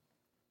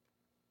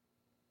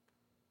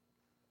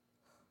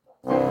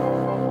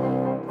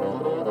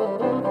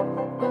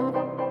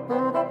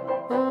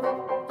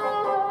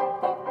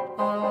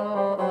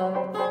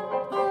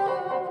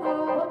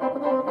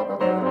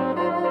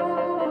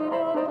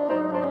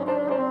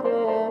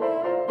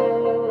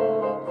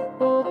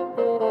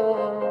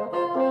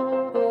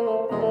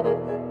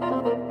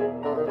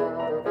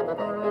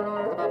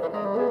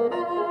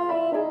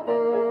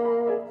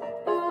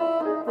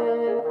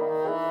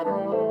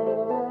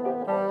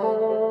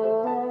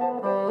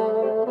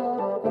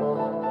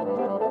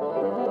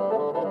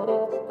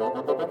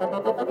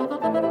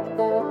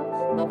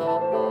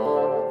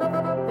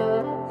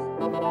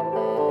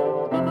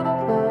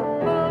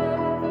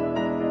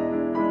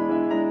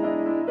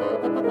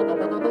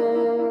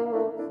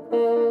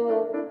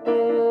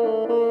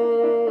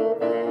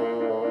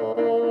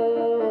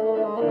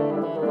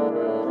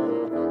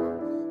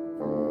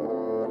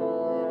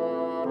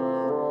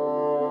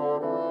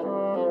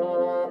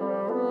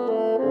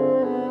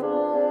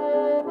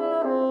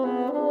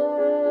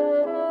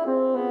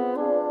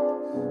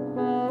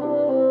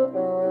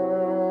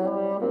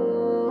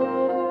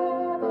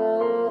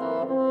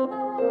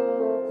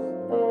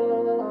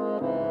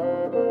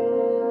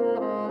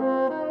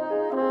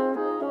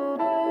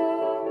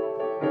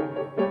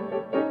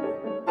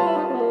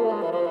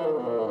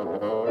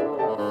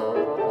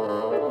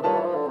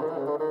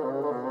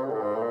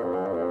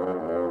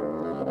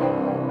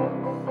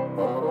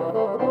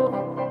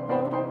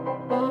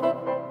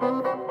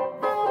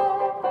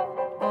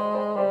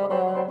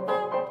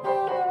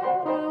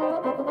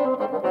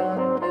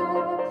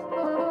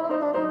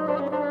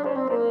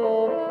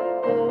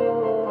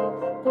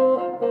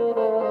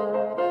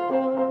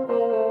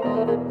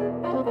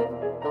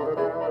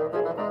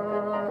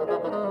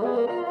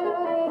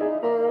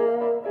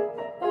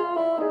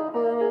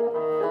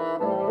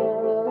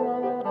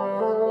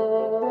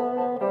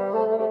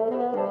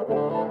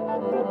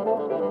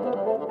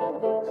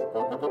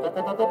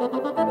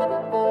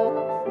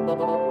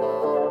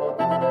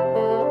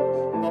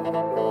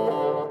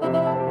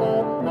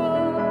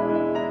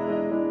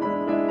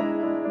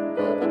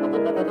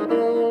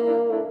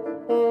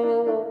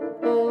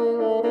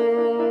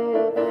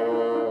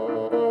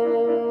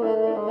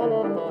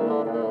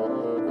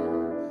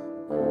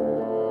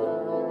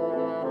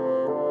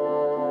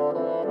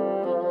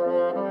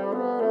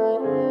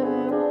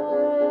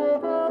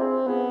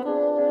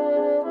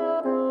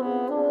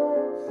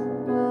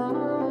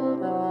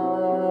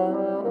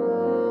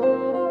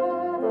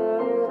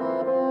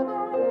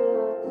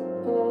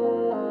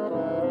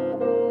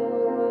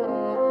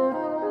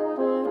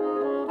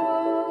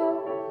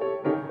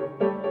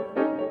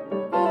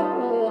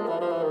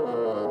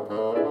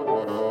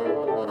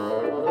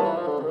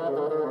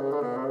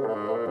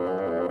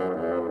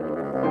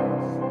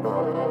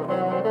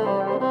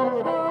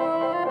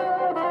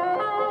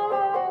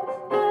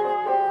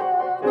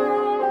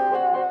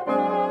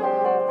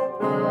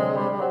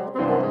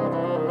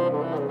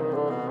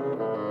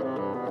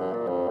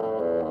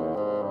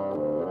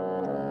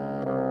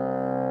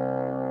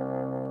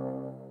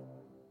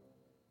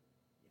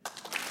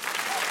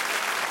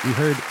 We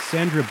heard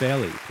Sandra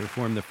Bailey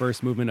perform the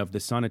first movement of the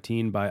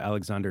Sonatine by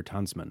Alexander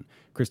Tansman.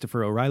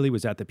 Christopher O'Reilly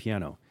was at the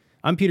piano.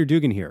 I'm Peter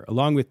Dugan here,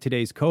 along with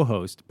today's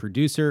co-host,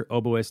 producer,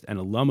 oboist, and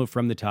alum of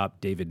From the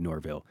Top, David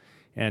Norville.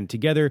 And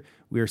together,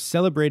 we are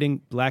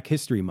celebrating Black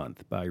History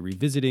Month by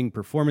revisiting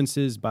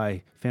performances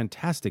by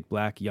fantastic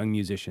Black young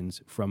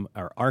musicians from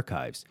our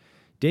archives.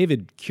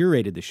 David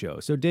curated the show.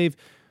 So, Dave,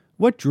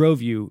 what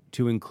drove you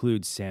to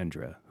include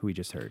Sandra, who we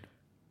just heard?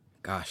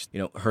 Gosh,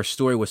 her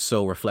story was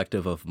so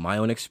reflective of my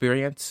own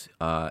experience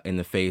in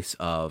the face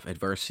of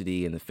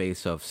adversity, in the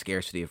face of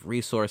scarcity of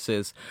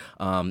resources,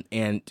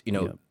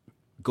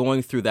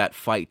 going through that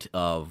fight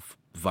of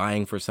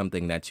vying for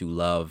something that you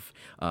love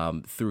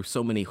through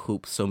so many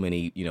hoops, so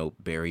many,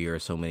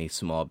 barriers, so many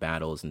small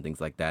battles and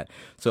things like that.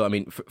 So, I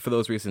mean, for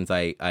those reasons,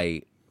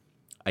 I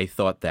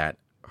thought that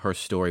her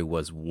story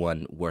was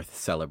one worth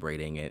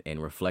celebrating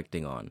and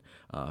reflecting on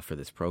for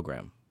this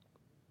program.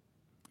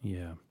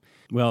 Yeah.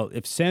 Well,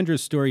 if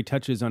Sandra's story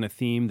touches on a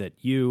theme that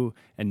you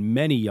and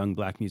many young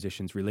Black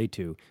musicians relate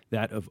to,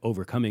 that of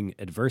overcoming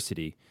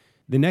adversity,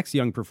 the next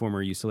young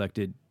performer you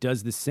selected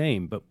does the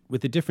same, but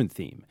with a different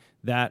theme,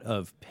 that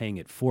of paying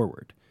it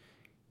forward.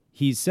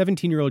 He's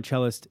 17-year-old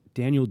cellist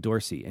Daniel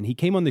Dorsey, and he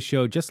came on the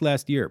show just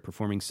last year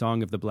performing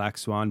Song of the Black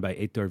Swan by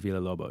Heitor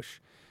Villa-Lobos.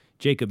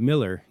 Jacob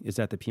Miller is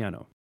at the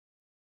piano.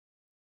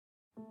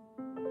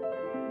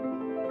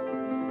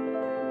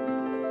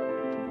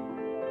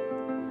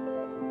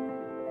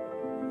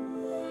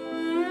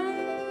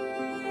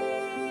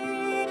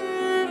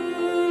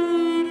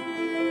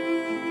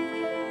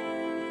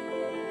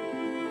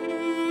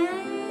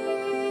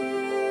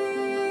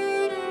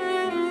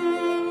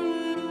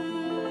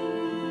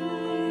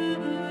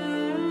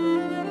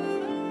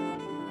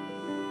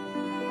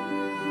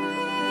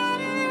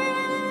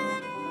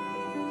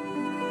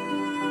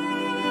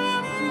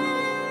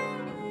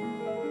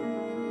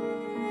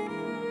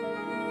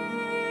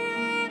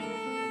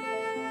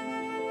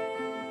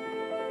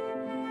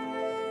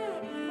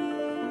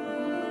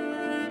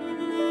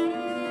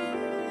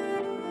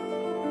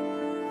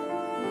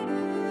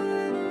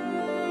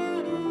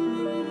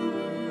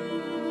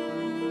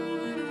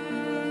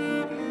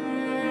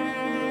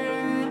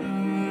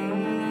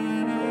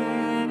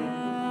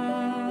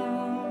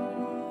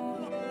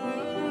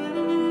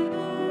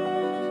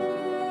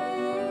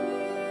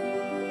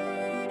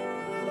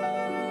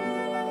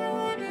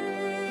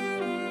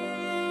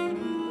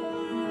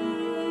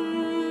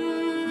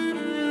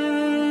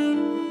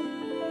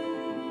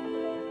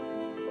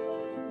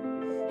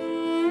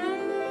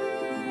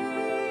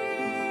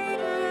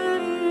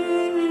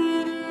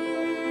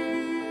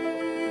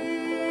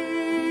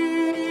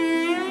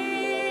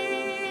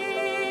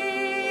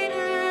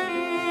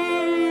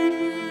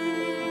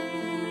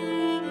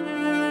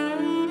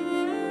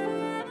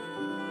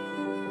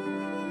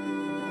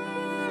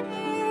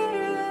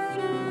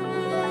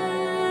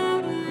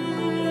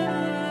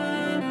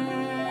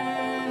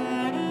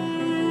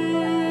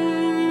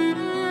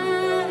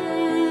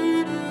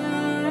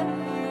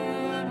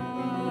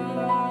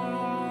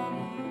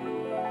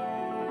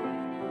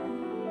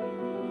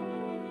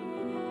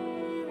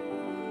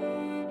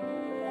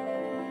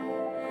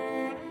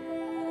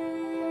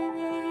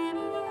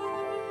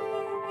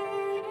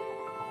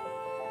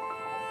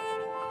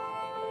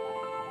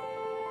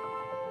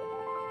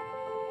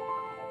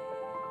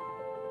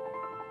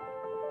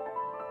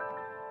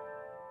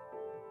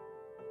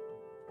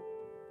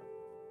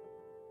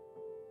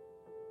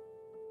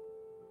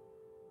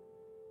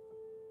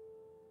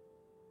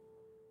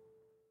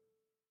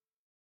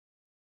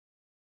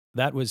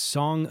 That was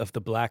Song of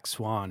the Black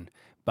Swan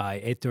by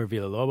Heitor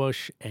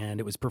Villa-Lobos, and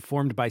it was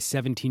performed by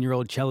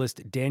 17-year-old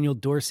cellist Daniel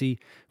Dorsey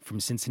from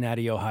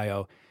Cincinnati,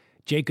 Ohio.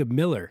 Jacob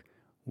Miller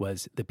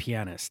was the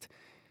pianist.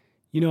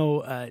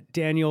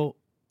 Daniel,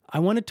 I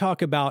want to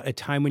talk about a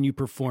time when you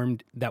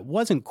performed that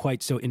wasn't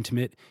quite so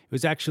intimate. It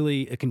was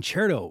actually a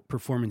concerto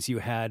performance you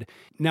had.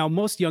 Now,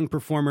 most young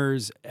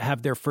performers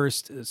have their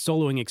first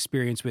soloing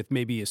experience with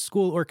maybe a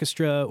school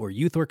orchestra or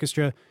youth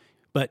orchestra,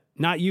 but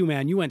not you,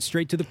 man. You went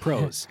straight to the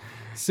pros.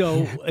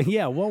 So,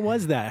 what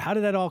was that? How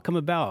did that all come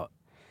about?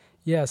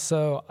 Yeah,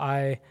 so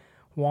I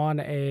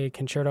won a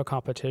concerto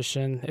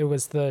competition. It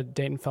was the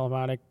Dayton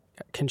Philharmonic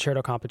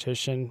Concerto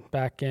Competition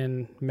back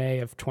in May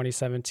of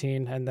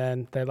 2017, and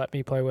then they let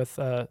me play with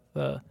the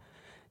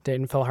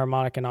Dayton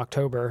Philharmonic in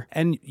October.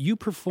 And you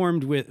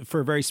performed for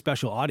a very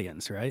special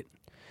audience, right?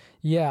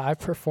 Yeah, I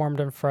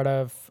performed in front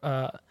of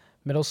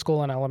middle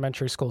school and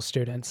elementary school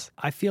students.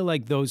 I feel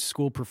like those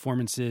school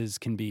performances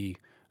can be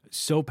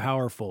so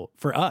powerful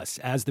for us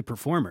as the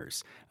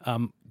performers.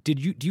 Do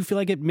you feel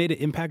like it made an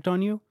impact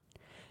on you?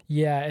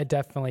 Yeah, it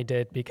definitely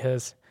did,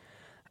 because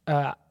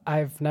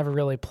I've never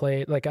really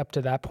played, up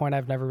to that point,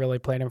 I've never really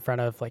played in front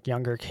of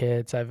younger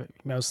kids. I've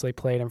mostly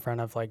played in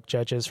front of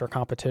judges for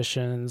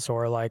competitions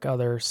or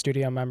other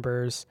studio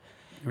members.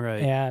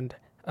 Right. And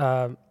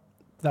that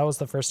was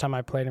the first time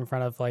I played in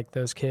front of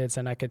those kids,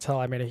 and I could tell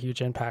I made a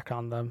huge impact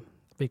on them,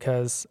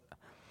 because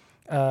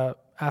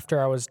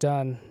after I was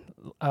done,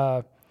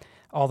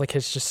 all the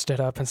kids just stood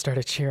up and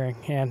started cheering,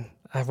 and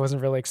I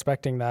wasn't really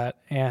expecting that.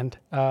 And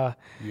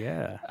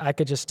I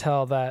could just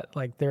tell that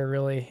they're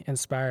really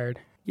inspired.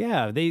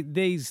 Yeah,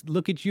 they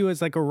look at you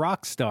as a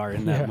rock star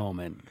in that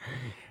moment.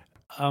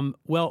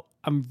 Well,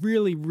 I'm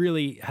really,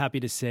 really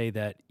happy to say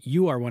that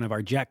you are one of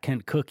our Jack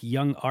Kent Cooke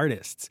Young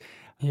Artists.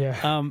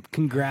 Yeah.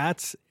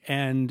 Congrats,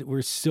 and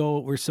we're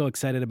so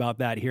excited about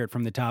that here at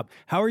From the Top.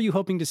 How are you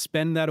hoping to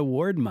spend that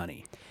award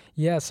money?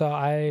 Yeah, so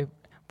I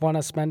want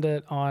to spend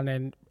it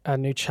on a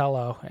new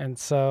cello. And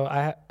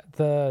so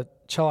the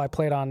cello I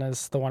played on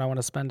is the one I want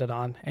to spend it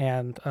on.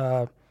 And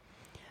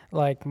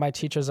like my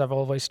teachers have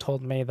always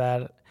told me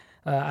that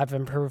I've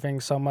improving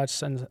so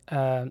much and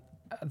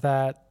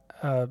that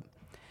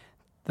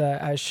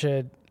I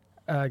should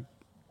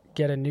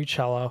get a new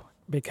cello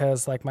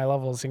because like my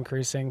level is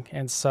increasing.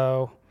 And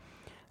so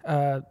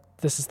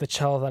this is the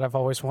cello that I've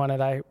always wanted.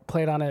 I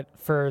played on it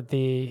for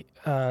the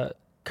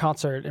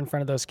concert in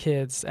front of those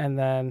kids, and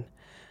then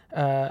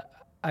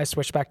I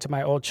switched back to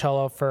my old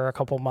cello for a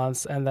couple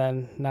months, and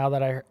then now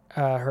that I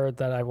heard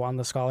that I won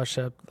the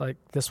scholarship, like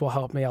this will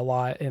help me a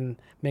lot in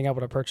being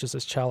able to purchase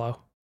this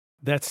cello.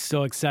 That's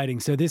so exciting.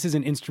 So this is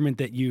an instrument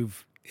that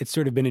it's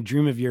sort of been a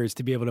dream of yours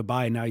to be able to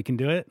buy, and now you can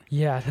do it?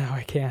 Yeah, now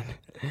I can.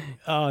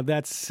 Oh,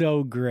 that's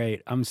so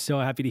great. I'm so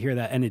happy to hear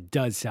that, and it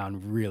does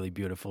sound really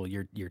beautiful.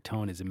 Your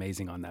tone is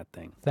amazing on that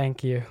thing.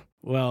 Thank you.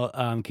 Well,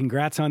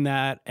 congrats on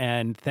that,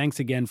 and thanks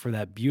again for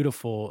that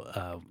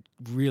beautiful,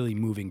 really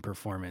moving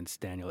performance,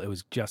 Daniel. It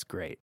was just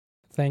great.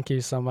 Thank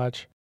you so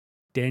much.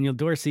 Daniel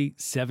Dorsey,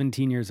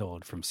 17 years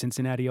old, from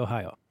Cincinnati,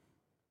 Ohio.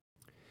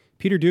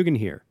 Peter Dugan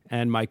here,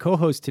 and my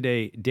co-host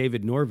today,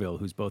 David Norville,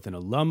 who's both an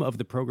alum of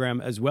the program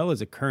as well as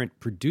a current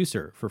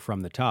producer for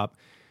From the Top,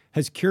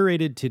 has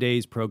curated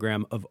today's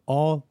program of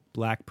all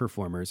Black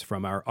performers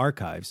from our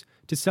archives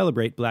to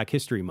celebrate Black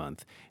History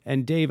Month.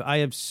 And Dave, I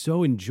have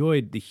so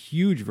enjoyed the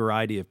huge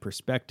variety of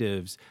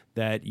perspectives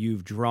that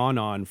you've drawn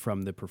on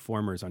from the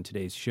performers on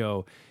today's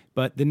show.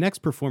 But the next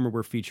performer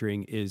we're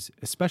featuring is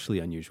especially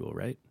unusual,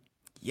 right?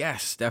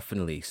 Yes,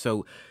 definitely.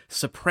 So,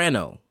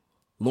 soprano,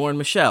 Lauren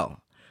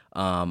Michelle.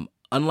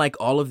 Unlike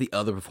all of the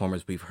other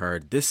performers we've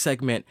heard, this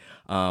segment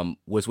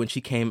was when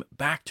she came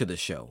back to the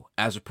show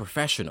as a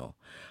professional.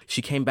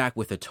 She came back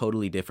with a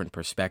totally different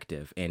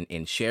perspective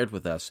and shared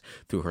with us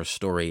through her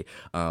story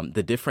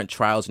the different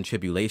trials and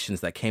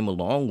tribulations that came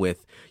along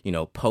with,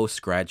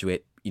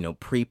 postgraduate,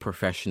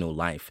 pre-professional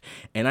life.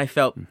 And I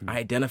felt I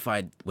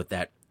identified with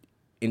that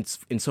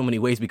in so many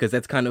ways, because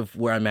that's kind of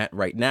where I'm at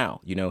right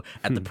now,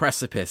 at the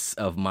precipice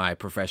of my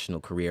professional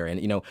career.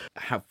 And,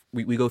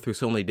 we go through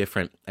so many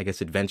different,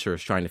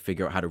 adventures trying to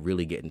figure out how to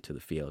really get into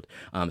the field.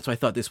 So I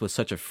thought this was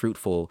such a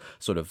fruitful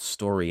sort of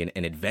story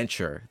and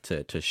adventure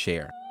to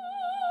share.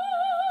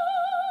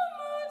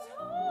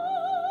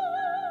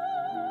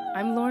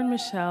 I'm Lauren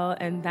Michelle,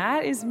 and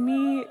that is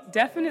me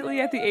definitely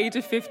at the age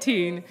of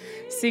 15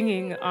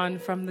 singing on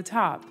From the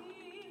Top.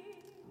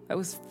 That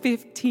was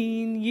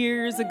 15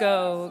 years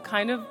ago.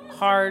 Kind of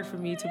hard for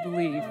me to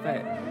believe,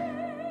 but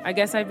I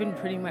guess I've been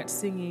pretty much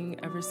singing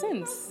ever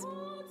since.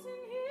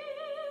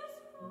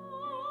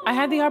 I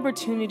had the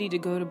opportunity to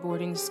go to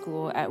boarding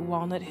school at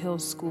Walnut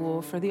Hills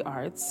School for the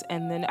Arts,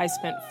 and then I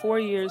spent 4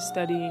 years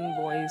studying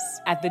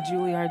voice at the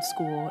Juilliard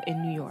School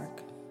in New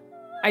York.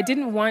 I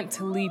didn't want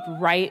to leap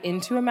right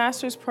into a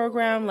master's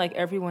program like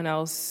everyone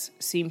else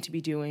seemed to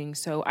be doing,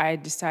 so I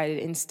decided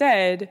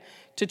instead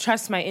to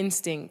trust my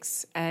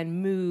instincts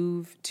and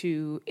move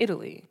to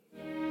Italy.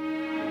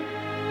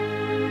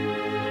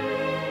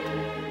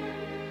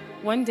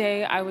 One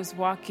day I was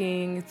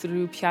walking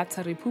through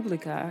Piazza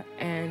Repubblica,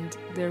 and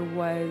there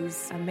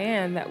was a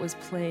man that was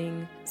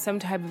playing some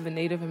type of a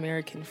Native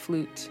American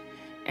flute.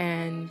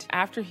 And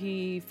after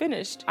he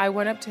finished, I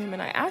went up to him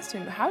and I asked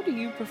him, "How do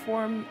you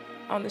perform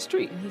on the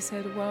street?" And he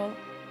said, "Well,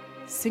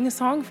 sing a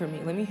song for me.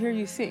 Let me hear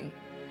you sing."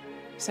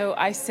 So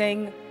I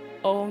sang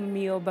 "O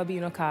mio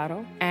babino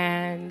caro,"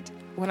 and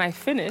when I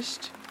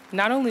finished,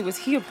 not only was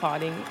he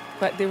applauding,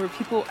 but there were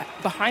people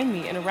behind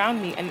me and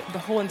around me, and the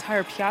whole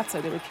entire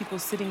piazza. There were people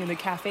sitting in the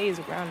cafes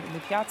around in the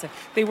piazza.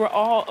 They were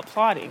all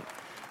applauding.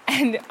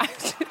 And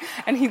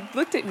he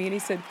looked at me and he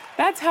said,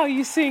 "That's how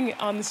you sing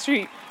on the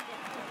street."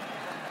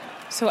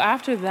 So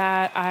after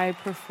that, I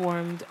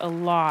performed a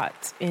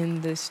lot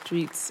in the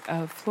streets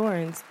of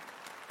Florence.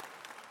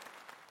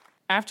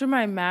 After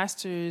my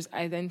master's,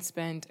 I then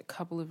spent a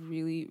couple of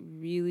really,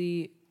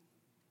 really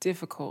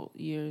difficult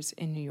years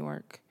in New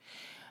York.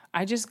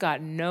 I just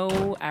got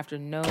no after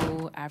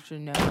no after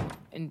no,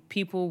 and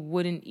people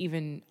wouldn't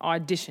even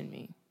audition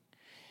me.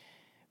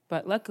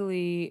 But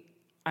luckily,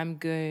 I'm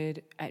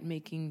good at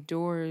making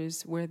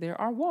doors where there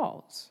are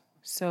walls.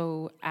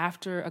 So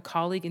after a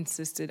colleague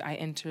insisted I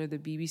enter the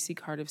BBC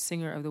Cardiff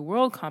Singer of the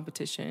World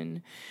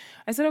competition,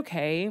 I said,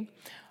 okay,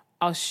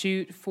 I'll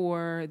shoot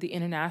for the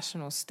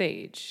international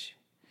stage.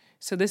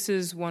 So this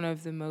is one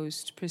of the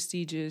most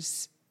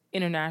prestigious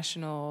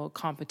international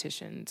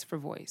competitions for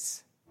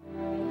voice.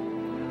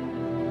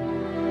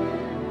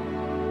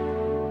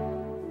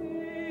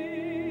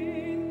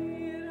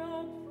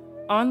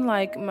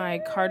 Unlike my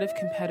Cardiff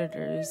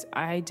competitors,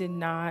 I did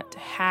not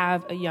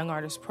have a young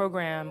artist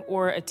program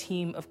or a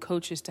team of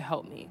coaches to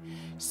help me.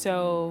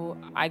 So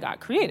I got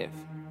creative.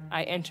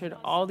 I entered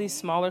all these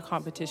smaller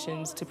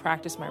competitions to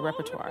practice my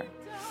repertoire.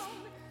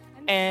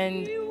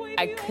 And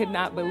I could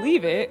not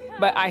believe it,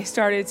 but I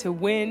started to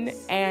win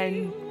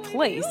and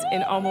place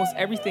in almost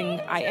everything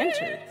I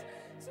entered.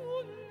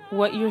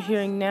 What you're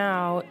hearing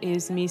now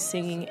is me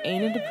singing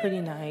Ain't It a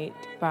Pretty Night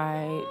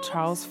by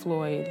Charles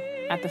Floyd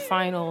at the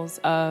finals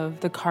of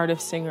the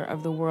Cardiff Singer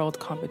of the World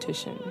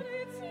competition.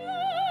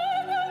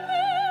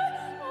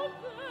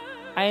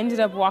 I ended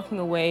up walking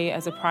away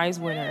as a prize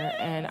winner,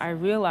 and I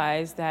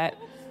realized that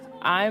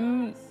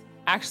I'm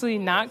actually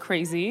not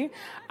crazy.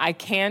 I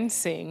can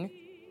sing.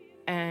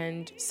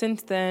 And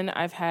since then,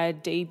 I've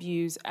had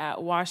debuts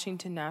at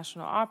Washington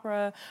National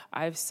Opera.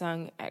 I've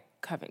sung at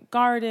Covent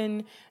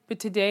Garden. But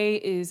today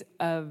is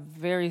a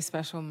very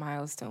special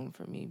milestone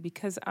for me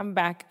because I'm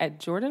back at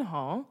Jordan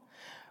Hall,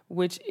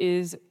 which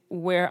is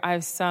where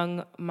I've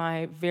sung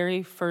my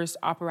very first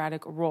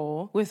operatic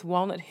role with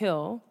Walnut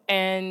Hill.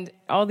 And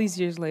all these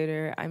years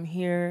later, I'm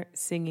here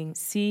singing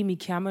Si mi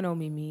chiamano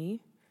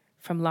Mimi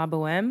from La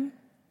Bohème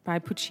by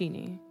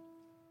Puccini.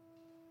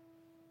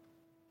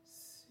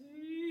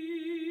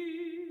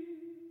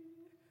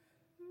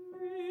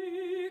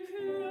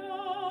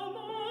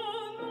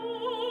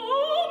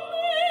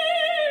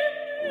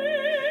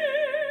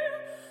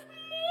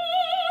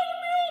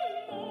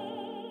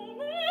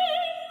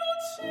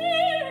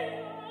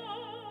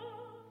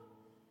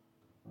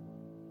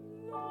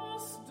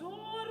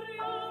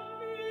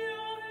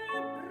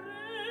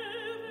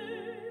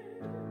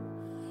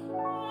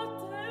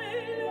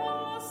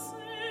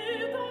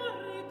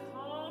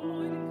 Come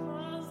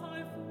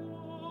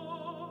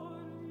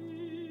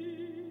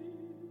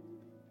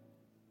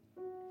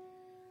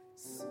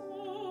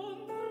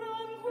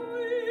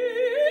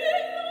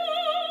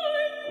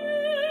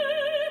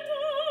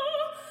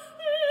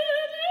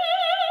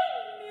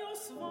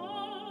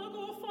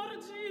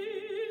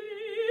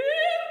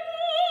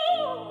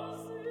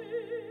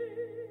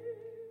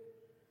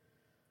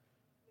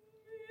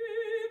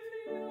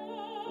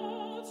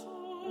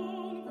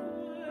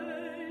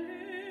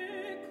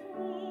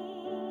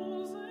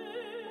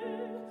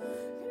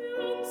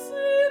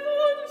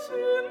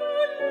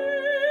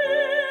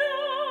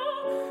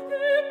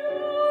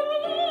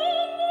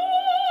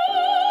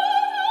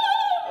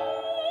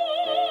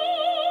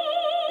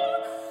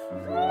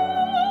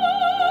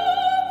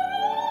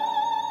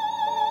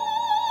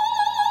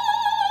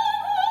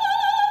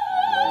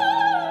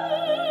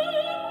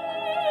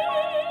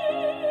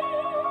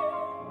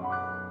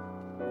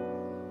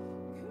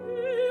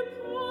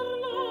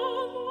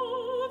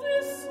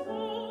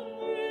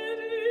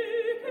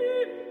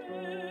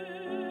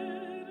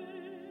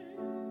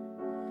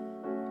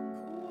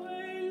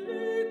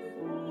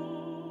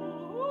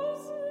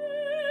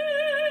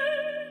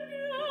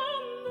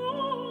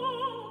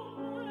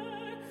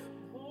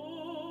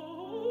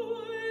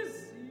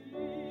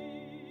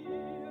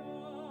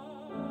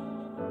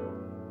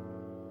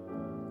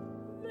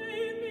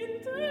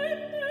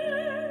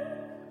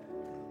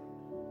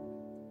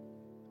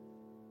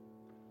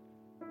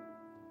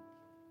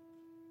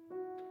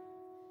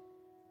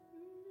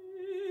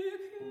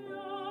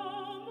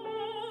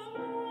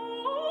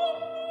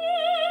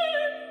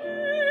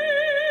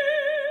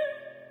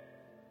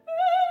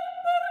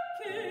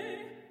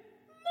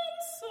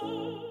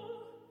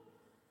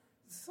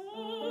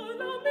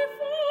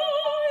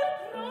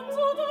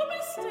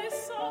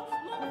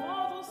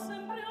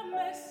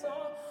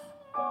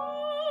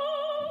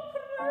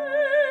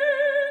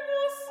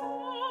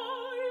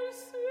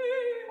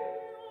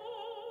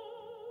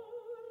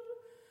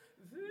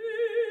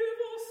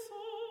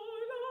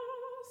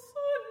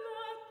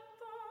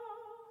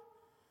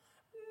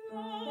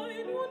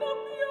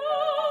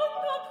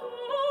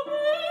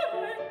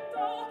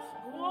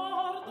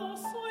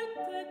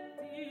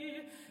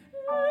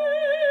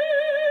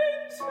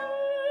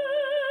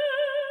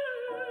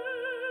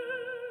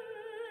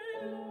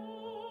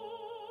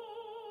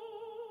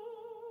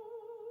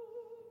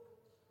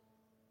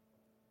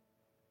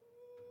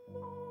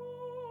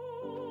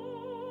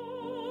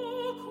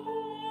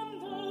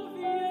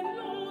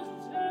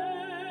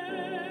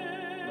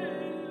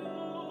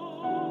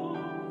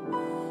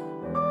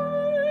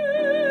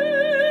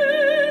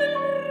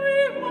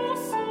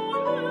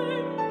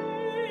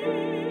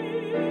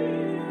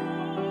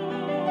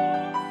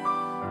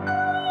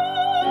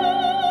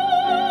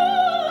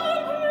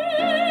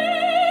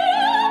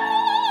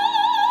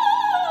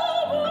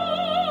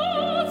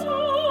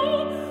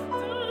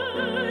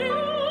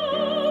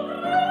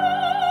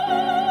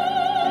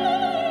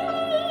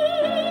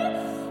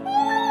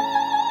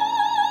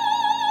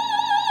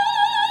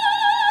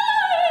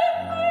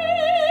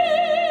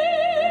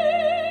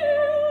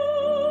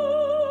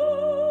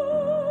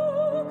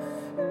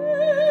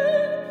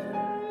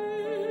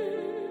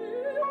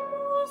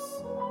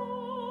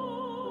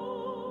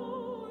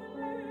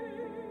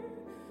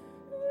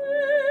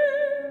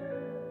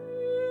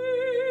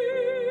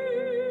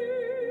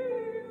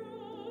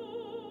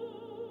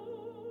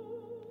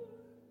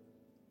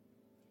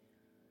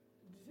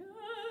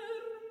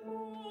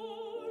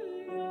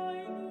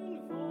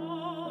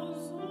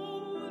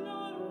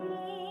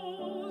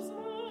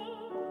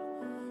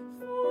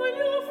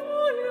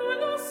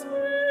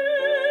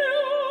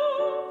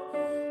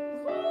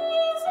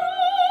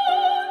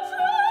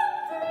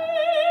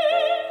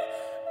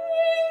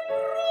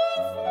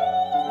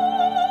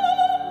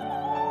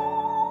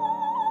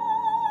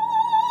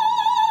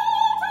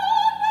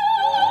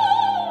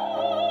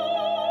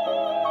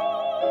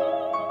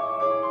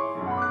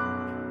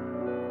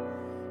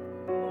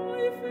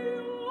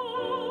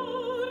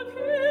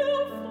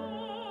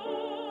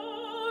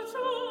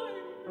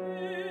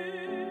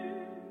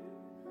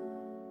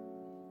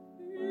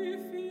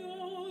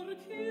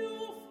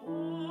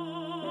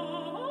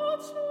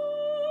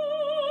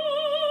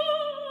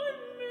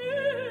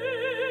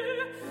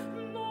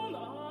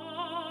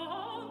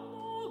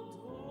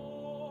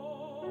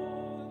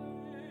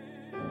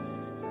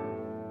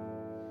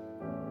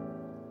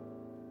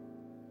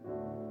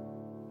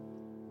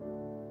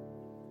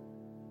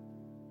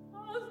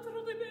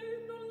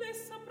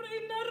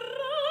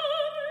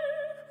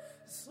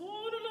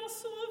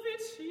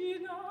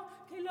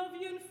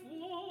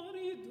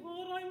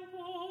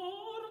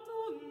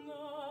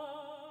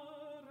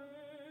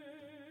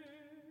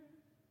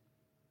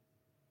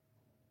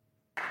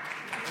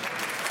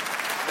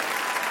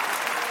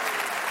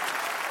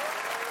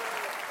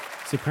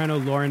Soprano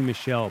Lauren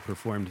Michel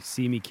performed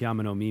Si mi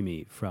chiamano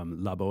Mimi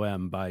from La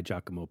Bohème by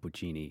Giacomo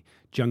Puccini.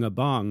 Jung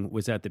Abong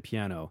was at the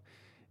piano.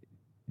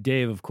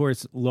 Dave, of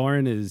course,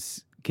 Lauren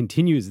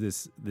continues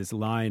this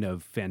line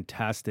of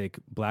fantastic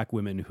Black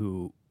women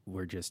who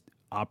were just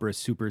opera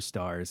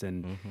superstars,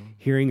 and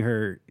hearing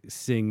her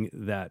sing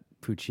that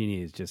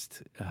Puccini is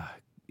just,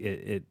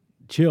 it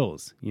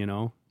chills,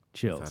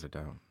 chills. Without a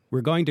doubt.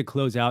 We're going to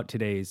close out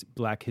today's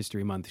Black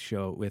History Month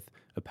show with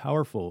a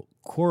powerful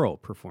choral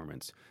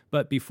performance.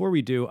 But before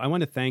we do, I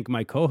want to thank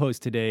my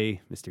co-host today,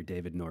 Mr.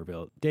 David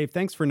Norville. Dave,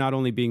 thanks for not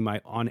only being my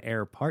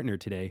on-air partner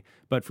today,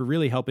 but for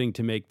really helping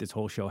to make this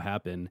whole show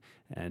happen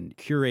and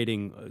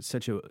curating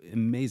such an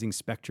amazing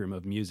spectrum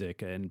of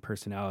music and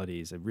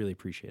personalities. I really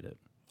appreciate it.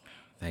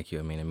 Thank you.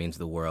 I mean, it means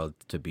the world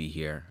to be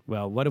here.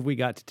 Well, what have we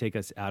got to take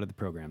us out of the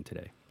program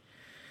today?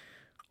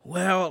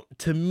 Well,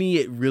 to me,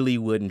 it really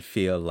wouldn't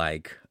feel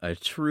like a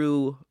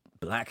true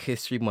Black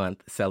History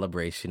Month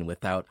celebration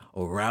without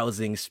a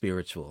rousing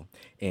spiritual.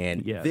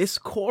 And this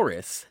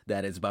chorus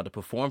that is about to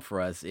perform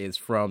for us is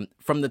from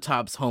the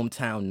Top's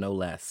hometown, no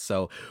less.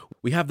 So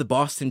we have the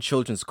Boston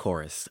Children's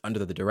Chorus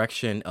under the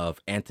direction of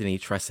Anthony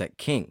Tressett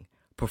King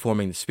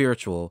performing the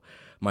spiritual,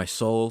 My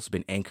Soul's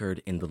Been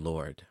Anchored in the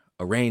Lord,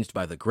 arranged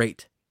by the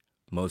great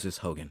Moses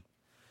Hogan.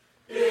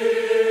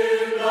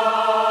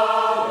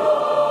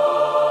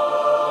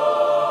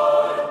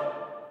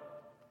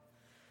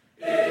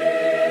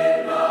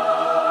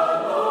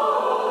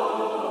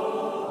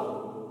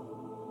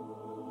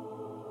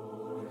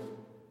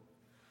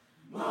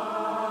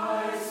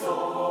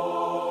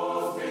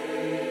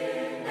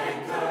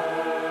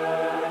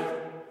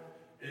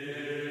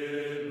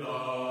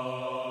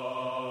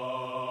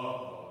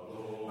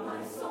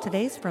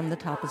 Today's From the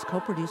Top is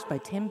co-produced by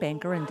Tim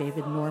Banker and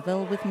David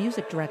Norville with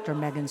music director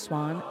Megan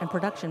Swan and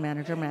production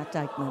manager Matt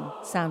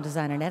Dykman. Sound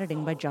design and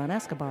editing by John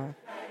Escobar.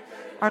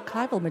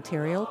 Archival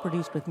material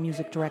produced with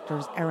music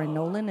directors Aaron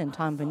Nolan and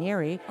Tom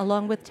Vanieri,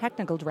 along with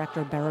technical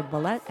director Barrett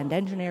Willett and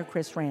engineer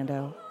Chris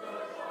Rando.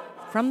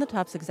 From the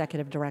Top's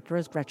executive director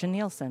is Gretchen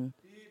Nielsen.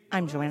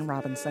 I'm Joanne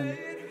Robinson.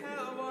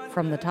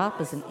 From the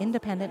Top is an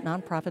independent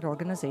nonprofit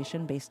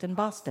organization based in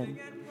Boston.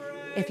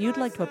 If you'd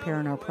like to appear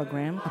in our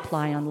program,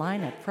 apply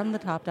online at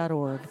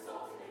fromthetop.org.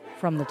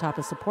 From the Top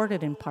is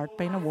supported in part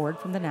by an award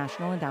from the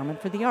National Endowment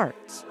for the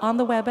Arts, on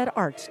the web at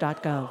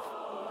arts.gov.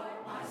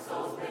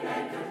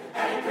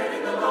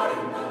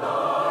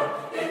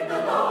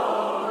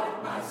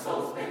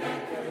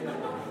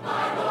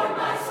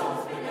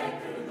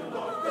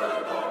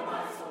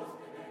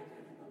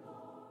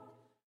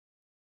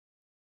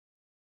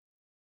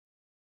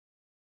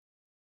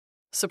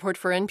 Support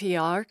for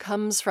NPR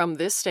comes from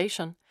this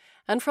station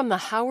and from the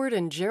Howard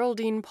and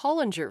Geraldine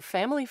Pollinger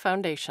Family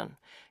Foundation,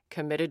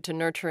 committed to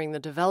nurturing the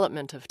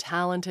development of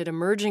talented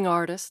emerging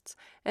artists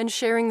and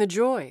sharing the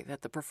joy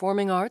that the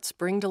performing arts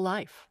bring to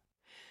life.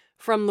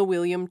 From the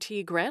William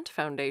T. Grant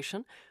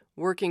Foundation,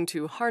 working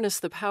to harness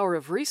the power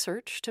of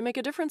research to make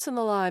a difference in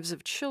the lives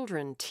of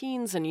children,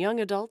 teens, and young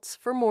adults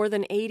for more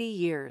than 80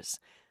 years.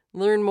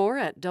 Learn more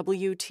at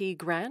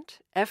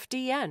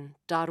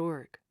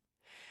wtgrantfdn.org.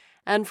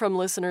 And from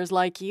listeners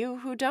like you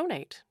who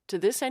donate to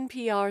this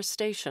NPR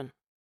station.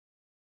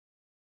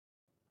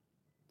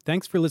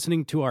 Thanks for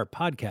listening to our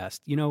podcast.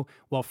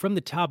 While From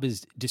the Top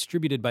is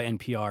distributed by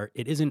NPR,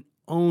 it isn't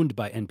owned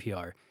by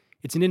NPR.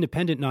 It's an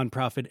independent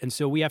nonprofit, and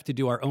so we have to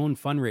do our own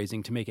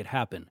fundraising to make it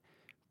happen.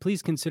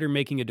 Please consider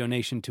making a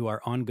donation to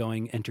our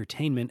ongoing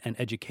entertainment and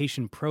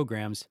education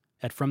programs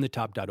at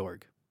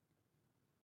fromthetop.org.